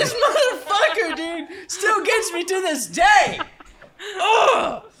man! This motherfucker, dude, still gets me to this day.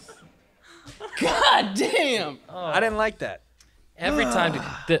 Oh, god damn! I didn't like that. Every time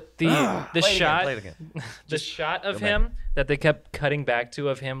the shot Play it again. the shot of go back. him that they kept cutting back to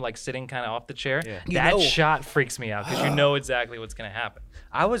of him like sitting kind of off the chair. Yeah. You That know- shot freaks me out because you know exactly what's gonna happen.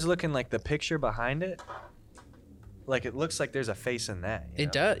 I was looking like the picture behind it. Like it looks like there's a face in that. you It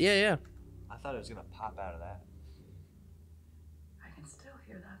know? does, yeah. I thought it was gonna pop out of that. I can still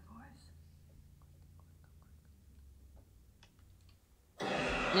hear that voice.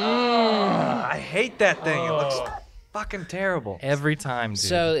 I hate that thing. It looks fucking terrible. Every time, dude.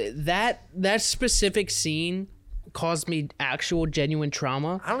 So that specific scene caused me actual genuine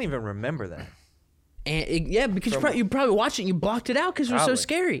trauma, I don't even remember that. and because you probably watched it and you blocked it out because it was so Probably.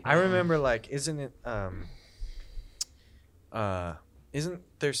 scary. I remember like, isn't it isn't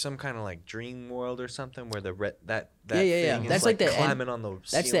there some kind of like dream world or something where that Yeah. thing That's is like the end- climbing on the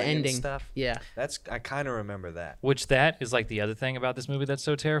That's the ceiling and ending. stuff? Yeah, I kind of remember that. Which that is like the other thing about this movie that's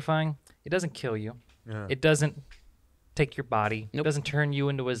so terrifying. It doesn't kill you. Yeah. It doesn't take your body. Nope. It doesn't turn you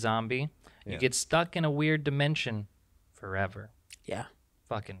into a zombie. You Yeah. get stuck in a weird dimension forever. yeah,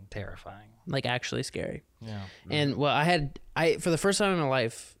 Fucking terrifying. like actually scary. Yeah. And well, I for the first time in my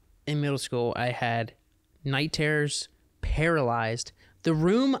life in middle school, I had night terrors, paralyzed. The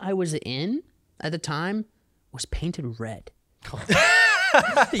room I was in at the time was painted red.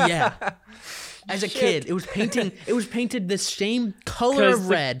 Yeah. As a kid, it was painted the same color Because of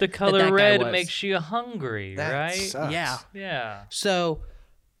red. the that color that guy red was. makes you hungry, That right? sucks. Yeah. Yeah. So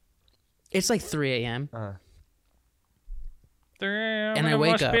it's like 3 a.m. And I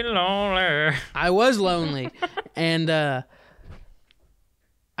wake up. Be lonely. I was lonely, and I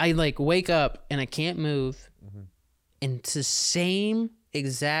like wake up and I can't move, and it's the same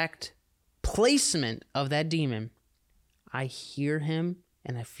exact placement of that demon. I hear him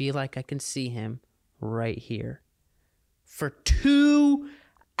and I feel like I can see him right here. For 2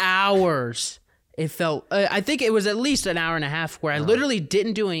 hours, it felt. I think it was at least an hour and a half where I literally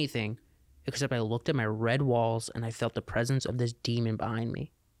didn't do anything except I looked at my red walls and I felt the presence of this demon behind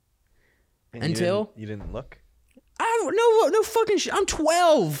me. And Until- you didn't look. I don't no fucking shit. I'm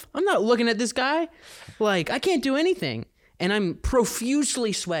 12. I'm not looking at this guy. Like I can't do anything, and I'm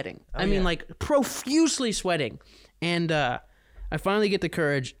profusely sweating. I mean, yeah. like profusely sweating, and I finally get the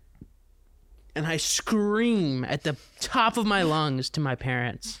courage, and I scream at the top of my lungs to my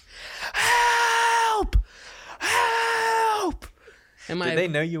parents, "Help! Help!" And my Did they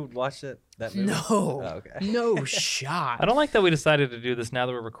know you would watch that movie? no, Oh, okay. no shot. I don't like that we decided to do this now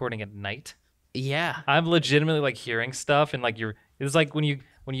that we're recording at night. Yeah. I'm legitimately like hearing stuff and like it's like when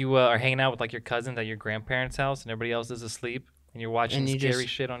you are hanging out with like your cousins at your grandparents' house and everybody else is asleep and you're watching And you scary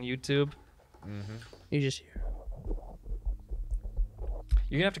just- shit on YouTube. You just hear.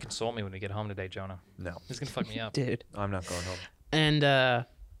 You're gonna have to console me when we get home today, Jonah. No, It's gonna fuck me up. Dude. I'm not going home. And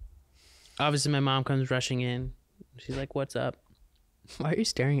obviously my mom comes rushing in. She's like, "What's up?" Why are you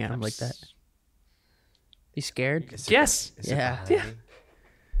staring at him like that? You scared? Yes. Is it Yeah. behind Yeah. me?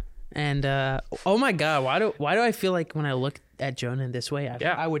 And oh my god, why do I feel like when I look at Jonah this way,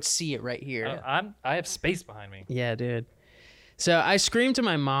 Yeah. I would see it right here. I have space behind me. Yeah, dude. So I scream to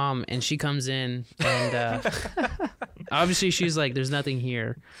my mom, and she comes in, and obviously she's like, "There's nothing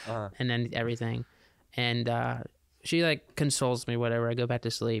here," and then everything, and she like consoles me, whatever. I go back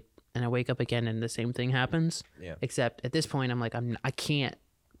to sleep, and I wake up again, and the same thing happens. Yeah. Except at this point, I'm like, I can't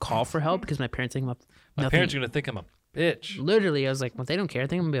call for help because my parents think I'm My nothing. parents are gonna think I'm a bitch. Literally, I was like, well, they don't care. I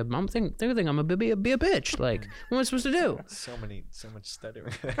think I'm gonna be a mom. They think I'm gonna be a bitch. Like, what am I supposed to do? So much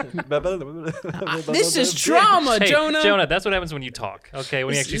stuttering. This is trauma, Hey, Jonah. Jonah, that's what happens when you talk. Okay,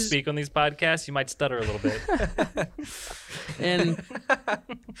 when you This actually is- speak on these podcasts, you might stutter a little bit. And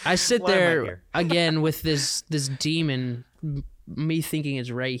I sit Why am I there here? again with this demon, me thinking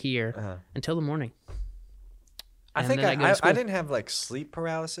it's right here until the morning. I And think then I go to I school. didn't have like sleep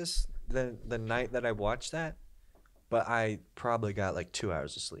paralysis the night that I watched that, but I probably got like 2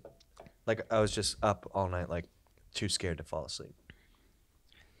 hours of sleep. Like I was just up all night, like too scared to fall asleep.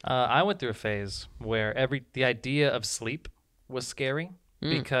 I went through a phase where the idea of sleep was scary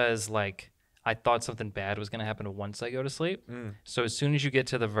because like I thought something bad was gonna happen once I go to sleep. So as soon as you get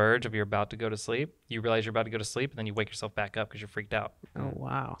to the verge of you're about to go to sleep, you realize you're about to go to sleep, and then you wake yourself back up because you're freaked out. Oh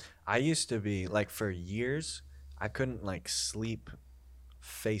wow. I used to be like for years, I couldn't like sleep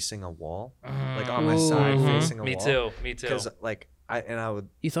facing a wall, like on my side Ooh. facing a Me wall. too. Me too. Because like I would.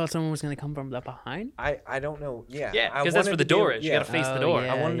 You thought someone was gonna come from the behind? I don't know. Yeah. Yeah, I 'cause that's where wanted the to be door able- is. You gotta face the door.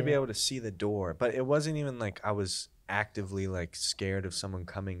 yeah, I wanted to be yeah. able to see the door, but it wasn't even like I was actively like scared of someone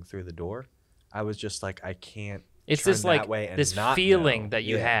coming through the door. I was just like I can't. It's turn this that like way and this not feeling know. that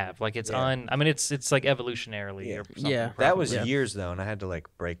you Yeah. have, like it's Yeah. I mean, it's like evolutionarily Yeah. or something. Yeah. That was Yeah. years though, and I had to like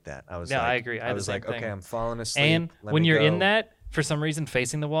break that. I was No, like, I agree. I had the was same like, thing. okay, I'm falling asleep. And let when me you're in go. that, for some reason,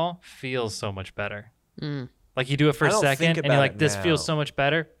 facing the wall feels so much better. Mm. Like you do it for I a don't think second, and you're about like, it "This feels now. so much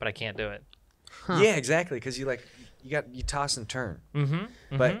better," but I can't do it. Huh. Yeah, exactly, because you toss and turn.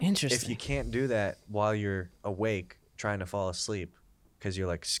 Mm-hmm. But Interesting. if you can't do that while you're awake trying to fall asleep because you're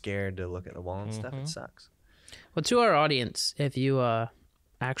like scared to look at the wall and stuff, Mm-hmm. it sucks. Well, to our audience, if you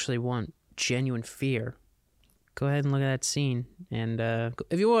actually want genuine fear, go ahead and look at that scene. And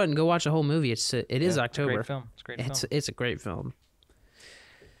if you want, go watch the whole movie. It is October. Great film. It's a great film. It's a great film.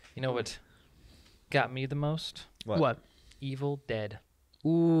 You know what got me the most? What? Evil Dead,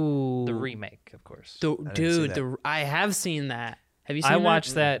 Ooh. the remake, of course. didn't see Dude, that. I have seen that. Have you seen I that?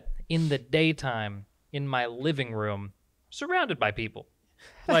 watched that in the daytime in my living room, surrounded by people,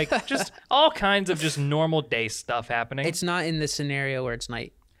 like just all kinds of just normal day stuff happening. It's not in the scenario where it's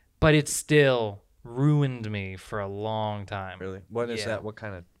night. But it still ruined me for a long time. Really? What is Yeah. that? What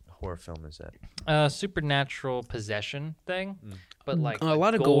kind of horror film is that? Supernatural possession thing, but like A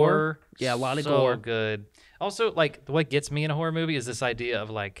lot of gore. gore. Yeah, a lot of so gore. good. Also, like what gets me in a horror movie is this idea of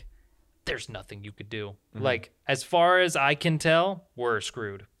like, there's nothing you could do. Like as far as I can tell, we're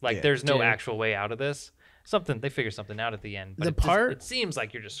screwed. Like Yeah. there's no Dude. actual way out of this. They figure something out at the end. But The it just- part- it seems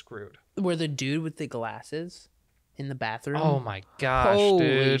like you're just screwed. Where the dude with the glasses in the bathroom. Oh my gosh, Holy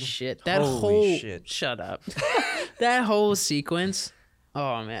dude! shit! That Holy whole shit. shut up. That whole sequence.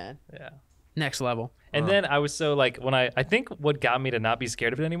 Oh man, Yeah. next level. And then I was so like I think what got me to not be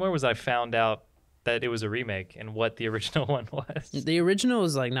scared of it anymore was I found out that it was a remake and what the original one was. The original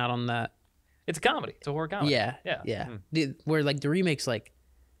is like not on that. It's a comedy. It's a horror comedy. Yeah, Yeah. yeah. Where like the remake's like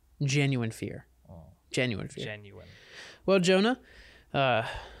genuine fear. Oh. Genuine fear. Genuine. Well, Jonah,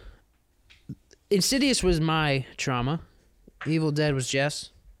 Insidious was my trauma. Evil Dead was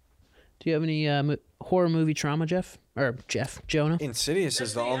Jess. Do you have any horror movie trauma, Jeff? Or Jonah? Insidious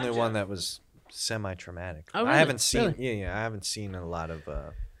is the only one that was semi-traumatic. Oh, really? I haven't seen. Really? Yeah, I haven't seen a lot of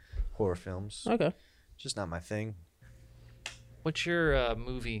horror films. Okay. Just not my thing. What's your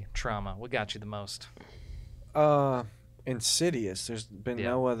movie trauma? What got you the most? Insidious. There's been Yeah.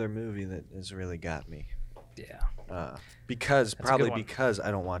 no other movie that has really got me. Yeah. Because a good probably one. because I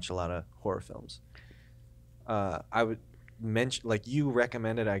don't watch a lot of horror films. I would mention like you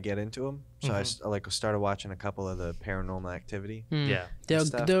recommended I get into them, so I started watching a couple of the Paranormal Activity. Yeah. The,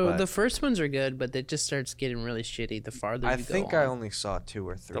 stuff, but- the first ones are good, but it just starts getting really shitty the farther I you think go I on. only saw 2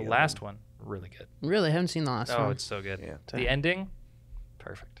 or 3. The of last them. one, really good. Really, I haven't seen the last Oh, one. it's so good. Yeah. The ending,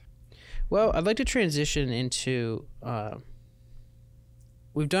 perfect. Well, I'd like to transition into.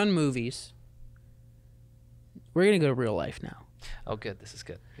 We've done movies. We're gonna go to real life now. Oh, good. This is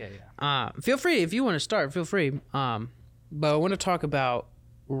good. Yeah, yeah. Feel free if you want to start. Feel free. But I want to talk about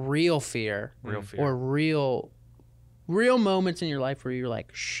real fear, Real fear. or real moments in your life where you're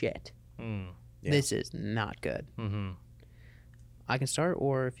like, shit, Mm. Yeah. this is not good. Mm-hmm. I can start,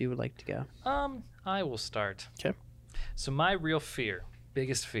 or if you would like to go. I will start. Okay. So my real fear,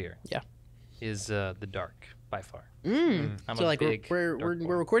 biggest fear, Yeah. is the dark by far. I'm a like big we're dark boy.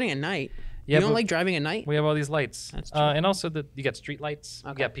 recording at night. Yeah, you don't but like driving at night? we have all these lights, That's true. and also you got street lights.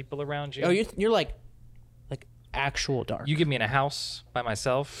 You Okay. got people around you. Oh, you're like actual dark. You get me in a house by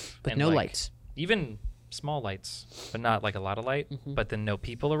myself with and, no like, lights. even small lights, but not like a lot of light. But then no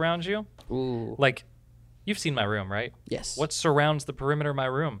people around you. Ooh. Like, you've seen my room, right? Yes. What surrounds the perimeter of my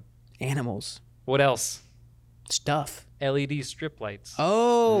room? Animals. What else? Stuff. LED strip lights.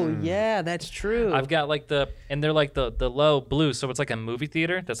 Oh, yeah, that's true. I've got like and they're like the low blue, so it's like a movie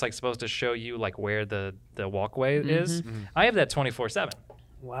theater that's like supposed to show you like where the walkway is. I have that 24/7.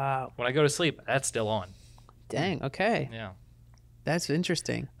 Wow. When I go to sleep, that's still on. Dang. Okay. Yeah. That's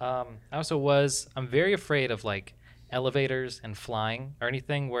interesting. I'm very afraid of like elevators and flying or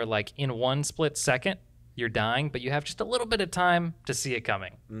anything where like in one split second you're dying, but you have just a little bit of time to see it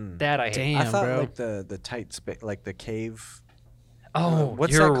coming. That I hate. Damn, I thought bro. like the tight space, like the cave. Oh,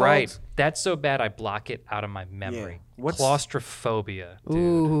 what's you're that called? right. That's so bad I block it out of my memory. What's- Claustrophobia, dude.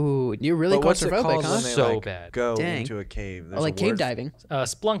 Ooh, you're really But what's it claustrophobic, called huh? when they So like bad. go Dang. into a cave? Oh, There's like a cave word- diving.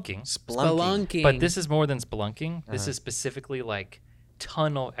 Splunking. Spelunking. But this is more than spelunking. This is specifically like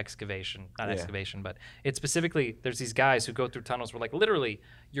tunnel excavation. Not Yeah. excavation, but it's specifically, there's these guys who go through tunnels where like literally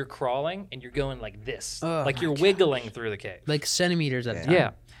you're crawling and you're going like this. Oh like my you're wiggling through the cave. Like centimeters at a time.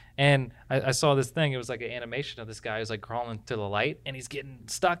 Yeah. And I saw this thing. It was like an animation of this guy who's like crawling to the light and he's getting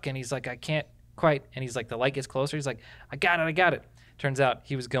stuck and he's like, I can't quite. And he's like, the light gets closer. He's like, I got it. Turns out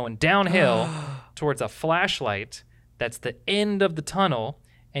he was going downhill towards a flashlight that's the end of the tunnel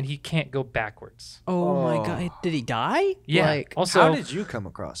and he can't go backwards. Oh my god. Did he die? Yeah. Like, Also, How did you come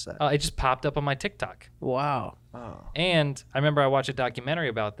across that? it just popped up on my TikTok. wow. Oh. And I remember I watched a documentary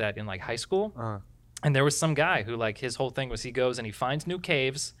about that in like high school. Uh-huh. And there was some guy who like his whole thing was he goes and he finds new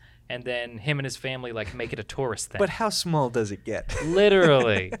caves and then him and his family like make it a tourist thing. But how small does it get?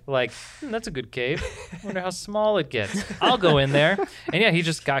 Literally, like, that's a good cave. I wonder how small it gets. I'll go in there. And yeah, he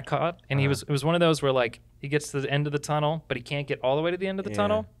just got caught. And it was one of those where like he gets to the end of the tunnel, but he can't get all the way to the end of the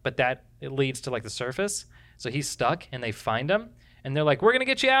tunnel. But it leads to like the surface. So he's stuck and they find him and they're like, we're gonna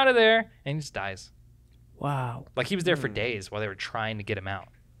get you out of there. And he just dies. Wow. Like he was there for days while they were trying to get him out.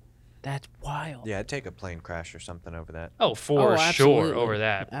 That's wild. Yeah, I'd take a plane crash or something over that. Oh, for Oh, sure absolutely. over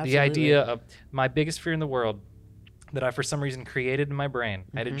that. Absolutely. The idea of my biggest fear in the world that I for some reason created in my brain.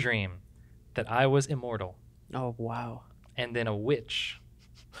 I had a dream that I was immortal Oh wow. and then a witch.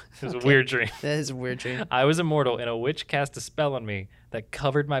 It was a weird dream. That is a weird dream. I was immortal and a witch cast a spell on me that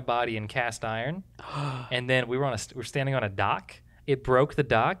covered my body in cast iron. And then we were standing on a dock. It broke the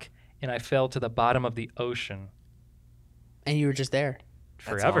dock and I fell to the bottom of the ocean And you were just there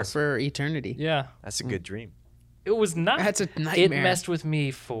forever. awesome. for eternity. Yeah. That's a good dream. It was not. That's a It nightmare. messed with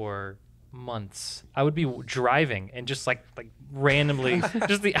me for months. I would be driving and just like randomly,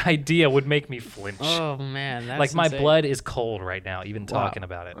 just the idea would make me flinch. Oh man, that's like my insane. blood is cold right now, even talking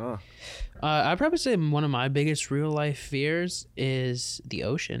about it. Oh. I'd probably say one of my biggest real life fears is the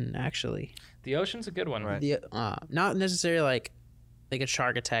ocean. Actually, The ocean's a good one. Right. the not necessarily like a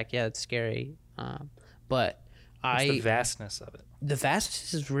shark attack. Yeah, it's scary. But It's the vastness of it. the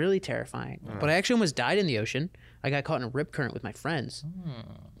vastness is really terrifying. But I actually almost died in the ocean. I got caught in a rip current with my friends,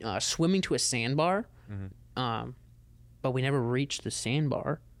 swimming to a sandbar. But we never reached the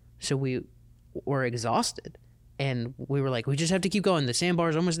sandbar, so we were exhausted, and we were like, we just have to keep going. The sandbar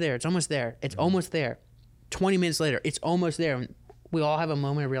is almost there. It's almost there. It's almost there. 20 minutes later, it's almost there. And we all have a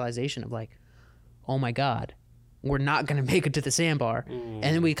moment of realization of like, oh my God, we're not going to make it to the sandbar. And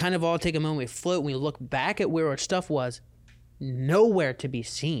then we kind of all take a moment, we float, and we look back at where our stuff was, nowhere to be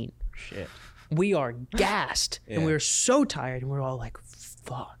seen. Shit. We are gassed, and Yeah. we're so tired, and we're all like,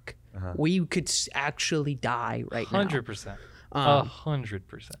 fuck. We could actually die right now. 100%.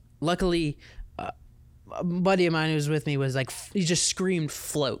 100%. Luckily, a buddy of mine who was with me was like, he just screamed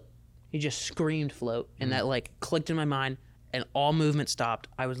float. He just screamed float. And that like clicked in my mind and all movement stopped.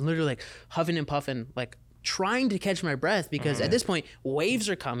 I was literally like huffing and puffing, like trying to catch my breath because at this point, waves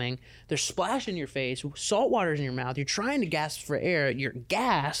are coming. They're splashing in your face. Salt water's in your mouth. You're trying to gasp for air. You're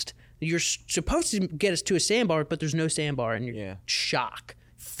gassed. You're supposed to get us to a sandbar, but there's no sandbar. And you're shock.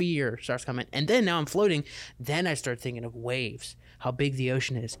 Fear starts coming. And then now I'm floating. Then I start thinking of waves, how big the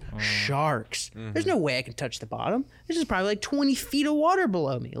ocean is, sharks. There's no way I can touch the bottom. This is probably like 20 feet of water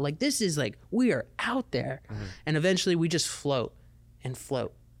below me. Like, this is like, we are out there. And eventually we just float and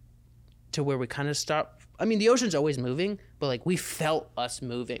float to where we kind of stop. I mean, the ocean's always moving, but like we felt us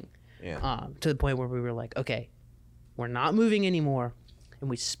moving to the point where we were like, okay, we're not moving anymore. And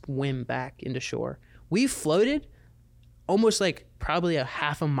we swim back into shore. We floated almost like probably a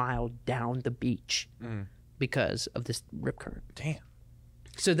half a mile down the beach because of this rip current. Damn.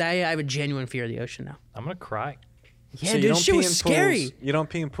 So that I have a genuine fear of the ocean now. I'm gonna cry. Yeah, So you dude, don't shit pee was in scary. pools, you don't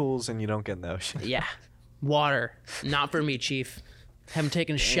pee in pools, and you don't get in the ocean. Yeah, water, not for me, Chief. Haven't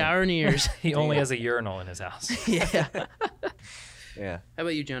taken a shower in years. He only has a urinal in his house. Yeah. Yeah. How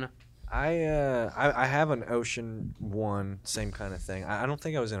about you, Jonah? I have an ocean one, same kind of thing. I don't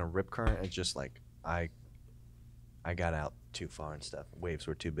think I was in a rip current. It's just like I got out too far and stuff. Waves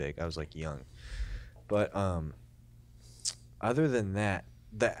were too big. I was like young. But other than that,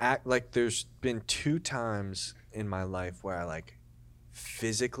 there's been 2 times in my life where I like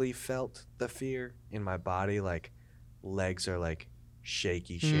physically felt the fear in my body, like legs are like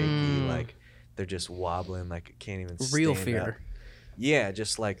shaky, like they're just wobbling, like I can't even Real stand fear. up. Yeah,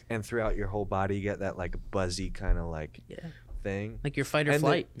 just like, and throughout your whole body you get that like buzzy kind of like thing. Like your fight or And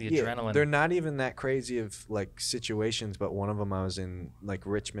flight. The adrenaline. They're not even that crazy of like situations, but one of them I was in like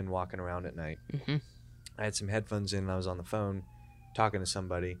Richmond walking around at night. I had some headphones in and I was on the phone talking to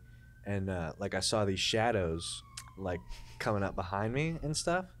somebody, and like I saw these shadows like coming up behind me and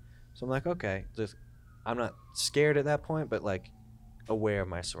stuff. So I'm like, okay, I'm not scared at that point, but like aware of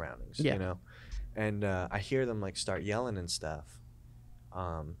my surroundings, Yeah. you know. And I hear them like start yelling and stuff.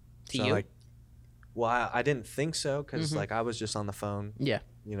 To So you? like, well, I didn't think so because like I was just on the phone, Yeah.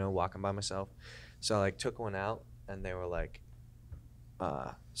 you know, walking by myself. So I like took one out and they were like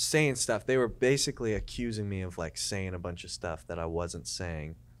saying stuff. They were basically accusing me of like saying a bunch of stuff that I wasn't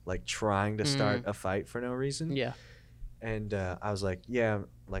saying, like trying to start a fight for no reason. Yeah. And I was like, yeah,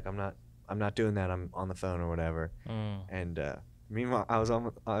 like I'm not doing that. I'm on the phone or whatever. And meanwhile, I was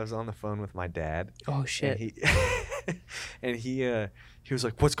on the phone with my dad. Oh shit. And he was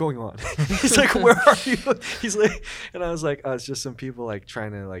like, "What's going on?" He's like, "Where are you?" He's like, and I was like, "Oh, it's just some people like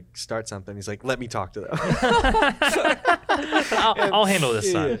trying to like start something." He's like, "Let me talk to them." I'll handle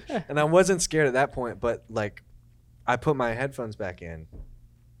this time. Yeah. And I wasn't scared at that point, but like, I put my headphones back in,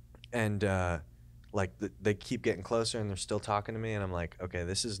 and like they keep getting closer, and they're still talking to me, and I'm like, "Okay,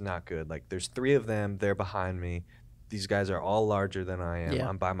 this is not good." Like, there's 3 of them. They're behind me. These guys are all larger than I am. Yeah.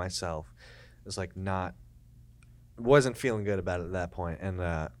 I'm by myself. It's like wasn't feeling good about it at that point. And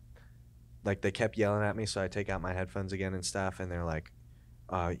like they kept yelling at me, so I take out my headphones again and stuff, and they're like,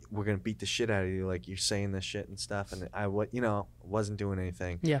 we're gonna beat the shit out of you, like you're saying this shit and stuff. And I wasn't doing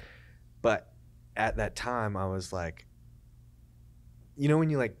anything. Yeah. But at that time I was like, you know when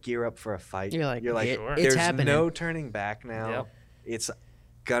you like gear up for a fight, You're like, Sure. it's there's happening. no turning back now. Yep. It's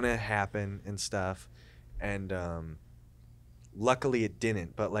gonna happen and stuff. And luckily it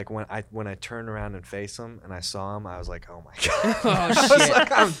didn't, but like when I turned around and faced him and I saw him, I was like, oh my god. Oh I was shit.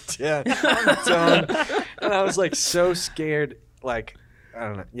 like, I'm dead. I'm done. And I was like so scared, like I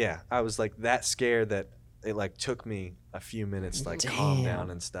don't know. Yeah, I was like that scared that it like took me a few minutes to like calm Damn.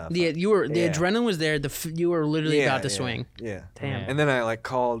 down and stuff. The Yeah. adrenaline was there. You were literally about to swing. Yeah. Damn. And then I like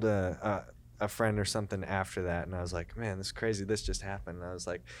called a friend or something after that, and I was like, man, this is crazy. This just happened. And I was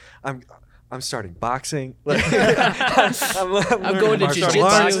like, I'm starting boxing. Like, I'm going to learning martial jiu-jitsu.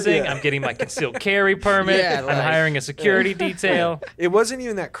 arts. Boxing. Yeah. I'm getting my concealed carry permit. Yeah, I'm like- hiring a security detail. It wasn't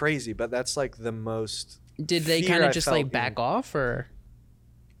even that crazy, but that's like the most. Did they fear kind I of just felt like back off, or?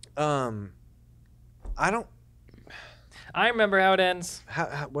 I don't. I remember how it ends.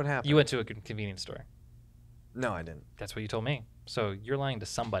 What happened? You went to a convenience store. No, I didn't. That's what you told me. So you're lying to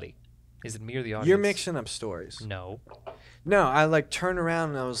somebody. Is it me or the audience? You're mixing up stories. No. No, I like turned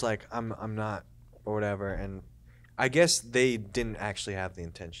around and I was like, I'm not, or whatever. And I guess they didn't actually have the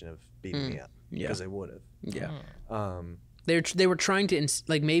intention of beating me up Yeah. because they would have. Yeah. They were trying to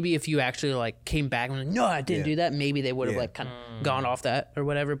like maybe if you actually like came back and was like, no, I didn't Yeah. do that. Maybe they would have Yeah. like kind of gone off that or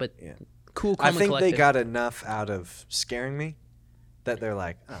whatever. But Yeah. cool, calm I and think collected. they got enough out of scaring me that they're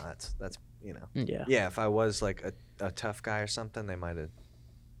like, oh, that's you know. Yeah. Yeah, if I was like a tough guy or something, they might have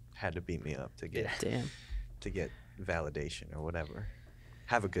had to beat me up to get Damn. to get validation or whatever.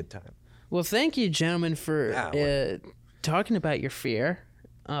 Have a good time. Well, thank you, gentlemen, for Yeah, talking about your fear.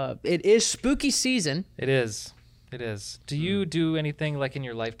 It is spooky season. It is. It is. Do you do anything like in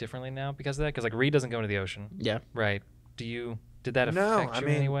your life differently now because of that? Because like Reed doesn't go into the ocean. Yeah. Right. Did that affect No, you I in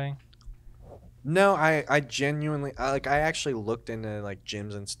mean, any way? No, I genuinely I actually looked into like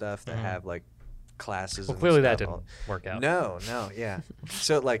gyms and stuff that have like classes. Well, and clearly that stuff. didn't work out. No, yeah.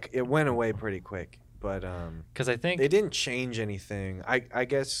 So like it went away pretty quick, but Because I think they didn't change anything. I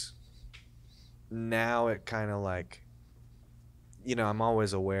guess now it kind of like, you know, I'm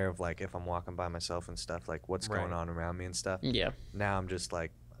always aware of like if I'm walking by myself and stuff, like what's going Right. on around me and stuff. Yeah. Now I'm just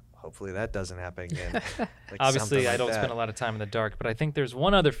like, hopefully that doesn't happen again. Like Obviously, something I like don't that. spend a lot of time in the dark, but I think there's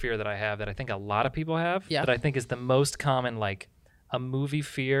one other fear that I have that I think a lot of people have. Yeah. That I think is the most common, like a movie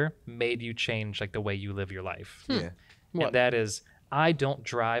fear made you change like the way you live your life. Yeah. What? And that is, I don't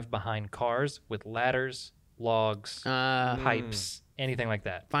drive behind cars with ladders, logs, pipes, anything like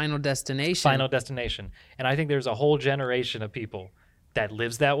that. Final Destination. Final Destination. And I think there's a whole generation of people that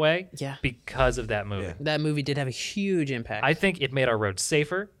lives that way Yeah. because of that movie. Yeah. That movie did have a huge impact. I think it made our roads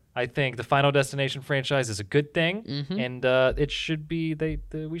safer. I think the Final Destination franchise is a good thing, Mm-hmm. and it should be.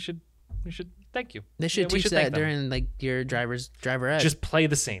 We should thank you. They should Yeah, we teach thank that them. during like your driver ed. Just play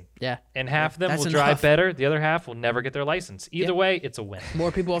the scene, yeah. and half of them That's will drive enough. better. The other half will never get their license. Either Yep. way, it's a win.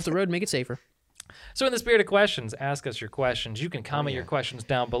 More people off the road, make it safer. So, in the spirit of questions, ask us your questions. You can comment your questions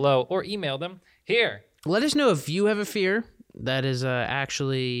down below or email them here. Let us know if you have a fear that is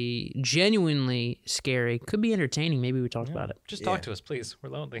actually genuinely scary. Could be entertaining. Maybe we talked about it. Just talk Yeah. to us, please. We're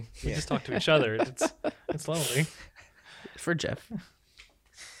lonely. We just talk to each other. It's lonely. For Jeff.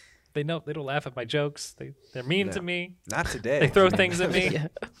 They know they don't laugh at my jokes. They're mean to No. me. Not today. They throw things at me. Yeah.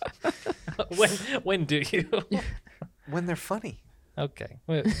 when do you? when they're funny. Okay.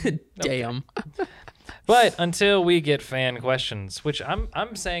 Well, Damn. But until we get fan questions, which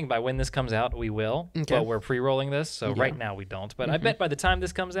I'm saying by when this comes out we will, Okay. but we're pre-rolling this, so right now we don't. But I bet by the time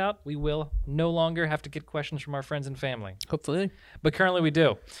this comes out, we will no longer have to get questions from our friends and family. Hopefully. But currently we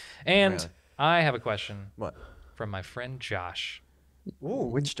do. And Really? I have a question What? from my friend Josh Ooh,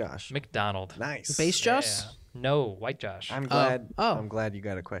 which Josh? McDonald. Nice. Base Josh? Yeah. No, White Josh. I'm glad. Oh. I'm glad you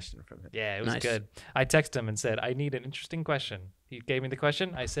got a question from him. Yeah, it was Nice. good. I texted him and said, I need an interesting question. He gave me the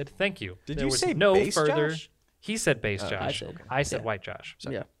question. I said, thank you. Did There you was say no Base further. Josh? He said base Josh. said- I said yeah. White Josh.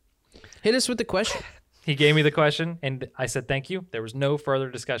 Yeah. Hit us with the question. He gave me the question and I said, thank you. There was no further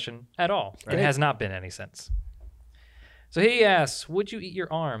discussion at all. It has not been any since. So he asks, would you eat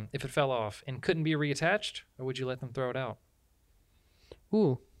your arm if it fell off and couldn't be reattached, or would you let them throw it out?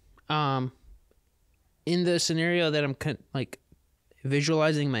 Ooh. In the scenario that I'm like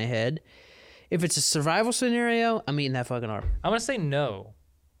visualizing in my head, if it's a survival scenario, I'm eating that fucking arm. I'm going to say no.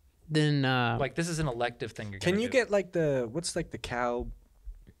 Then Like, this is an elective thing you're Can gonna you do. get like what's like the cow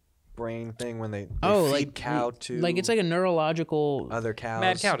brain thing when they oh, feed like cow to like it's like a neurological. other cows?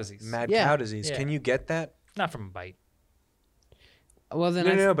 Mad cow disease. Mad Yeah. cow disease. Yeah. Can you get that? Not from a bite. Well, then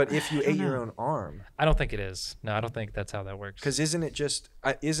No, but if you ate your know. own arm, I don't think it is. No, I don't think that's how that works. because isn't it just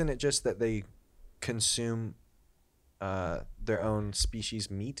that they consume their own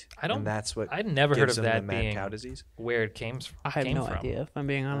species meat? I don't- And that's what I'd never heard gives of them that the mad being cow disease. where it came, I have came no from. idea, if I'm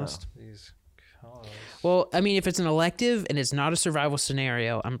being honest. These cows. Well, I mean, if it's an elective and it's not a survival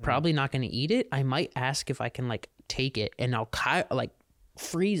scenario, I'm probably not going to eat it. I might ask if I can like take it and I'll like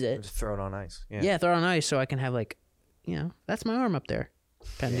freeze it. Just throw it on ice. Yeah. Yeah, throw it on ice so I can have like, that's my arm up there.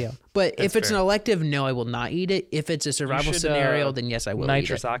 Pendio. But if That's it's an fair. elective, no, I will not eat it. If it's a survival should, scenario, then yes, I will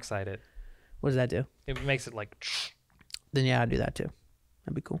Nitrous eat it. oxide it. What does that do? It makes it like. Then yeah, I'll do that too.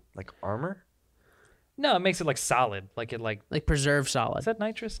 That'd be cool. Like armor. No, it makes it like solid. Like it like. Like preserve solid. Is that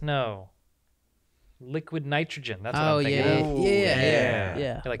nitrous? No. Liquid nitrogen. That's what Oh I'm thinking. yeah, of. Ooh,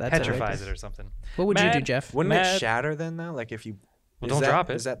 yeah. It like that's petrifies right it or something. What would you do, Mad- Jeff? Wouldn't Mad- it shatter then though? Like if you. Well, is don't that- drop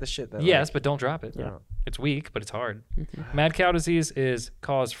it. Is that the shit that? Yes, like, but don't drop it. Yeah. It's weak, but it's hard. Mad cow disease is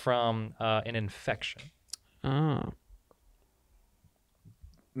caused from an infection. Oh,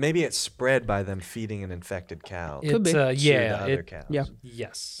 maybe it's spread by them feeding an infected cow. Could be. to the Yeah. other cows. yeah.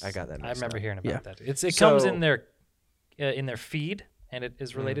 Yes. I got that I mixed remember up. hearing about Yeah. that. It comes So- in their feed, and it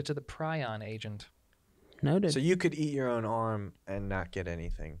is related to the prion agent. noted. So you could eat your own arm and not get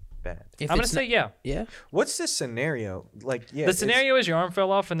anything bad. If I'm gonna it's say yeah. yeah. What's the scenario? Like, yeah, The scenario is your arm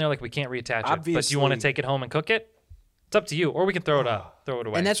fell off, and they're like, we can't reattach it. But do you want to Obviously- take it home and cook it? It's up to you, or we can throw it up, throw it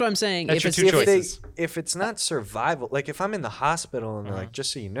away. And that's what I'm saying. That's if your it's two if choices. if it's not survival, like if I'm in the hospital and they're Uh-huh. like,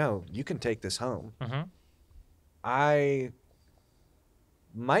 just so you know, you can take this home. Mhm. I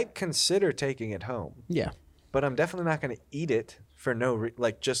might consider taking it home, yeah, but I'm definitely not going to eat it for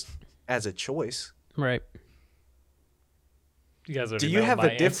like just as a choice. right. You guys Do already you know have my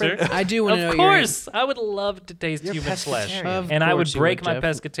a different? answer. I do want to know. Of your- course, I would love to taste You're human flesh, pescatarian. Of and I would course you break would, my Jeff.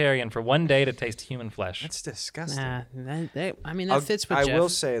 pescatarian for one day to taste human flesh. That's disgusting. Nah, I mean that fits with I Jeff. will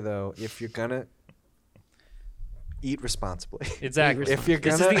say though, if you're gonna eat responsibly, Exactly. if you're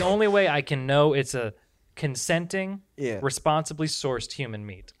This is gonna, the only way I can know it's a consenting, Yeah. responsibly sourced human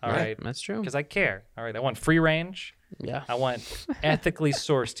meat. All right, That's true. because I care. All right, I want free range. Yeah. I want ethically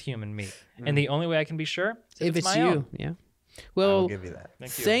sourced human meat, and the only way I can be sure is If it's it's my you, own. yeah. I Well, will give you that.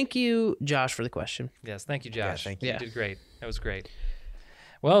 Thank you. thank you, Josh, for the question. Yes, thank you, Josh. thank you. You Yeah. did great. That was great.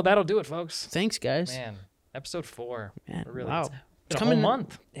 Well, that'll do it, folks. Thanks, guys. Man, episode 4. Man, We're really, wow. It's been a whole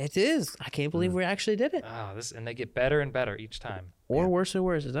month. It is. I can't believe we actually did it. Oh, and they get better and better each time. Or worse or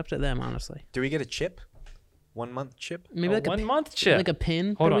worse. It's up to them, honestly. Do we get a chip? 1 month chip? Maybe like a 1 month chip. like a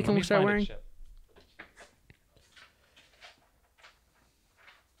pin Hold that on, we can let me start find a wearing. chip.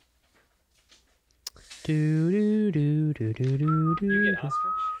 Do do do do do do do. You get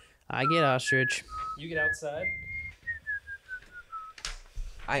ostrich. I get ostrich. You get outside.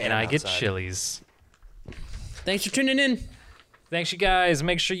 And I get Chili's. Thanks for tuning in. Thanks, you guys.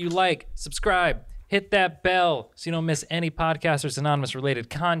 Make sure you like, subscribe, hit that bell so you don't miss any Podcasters Anonymous related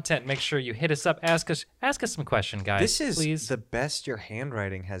content. Make sure you hit us up. Ask us some question, guys. This is please. the best your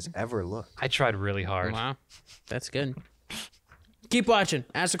handwriting has ever looked. I tried really hard. Wow, that's good. Keep watching.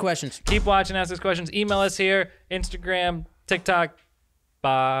 Ask the questions. Keep watching. Ask us questions. Email us here. Instagram, TikTok.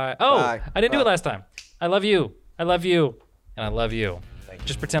 Bye. Oh, Bye. I didn't do it last time. I love you. I love you. And I love you.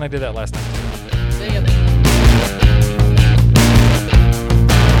 Just pretend I did that last time. See ya.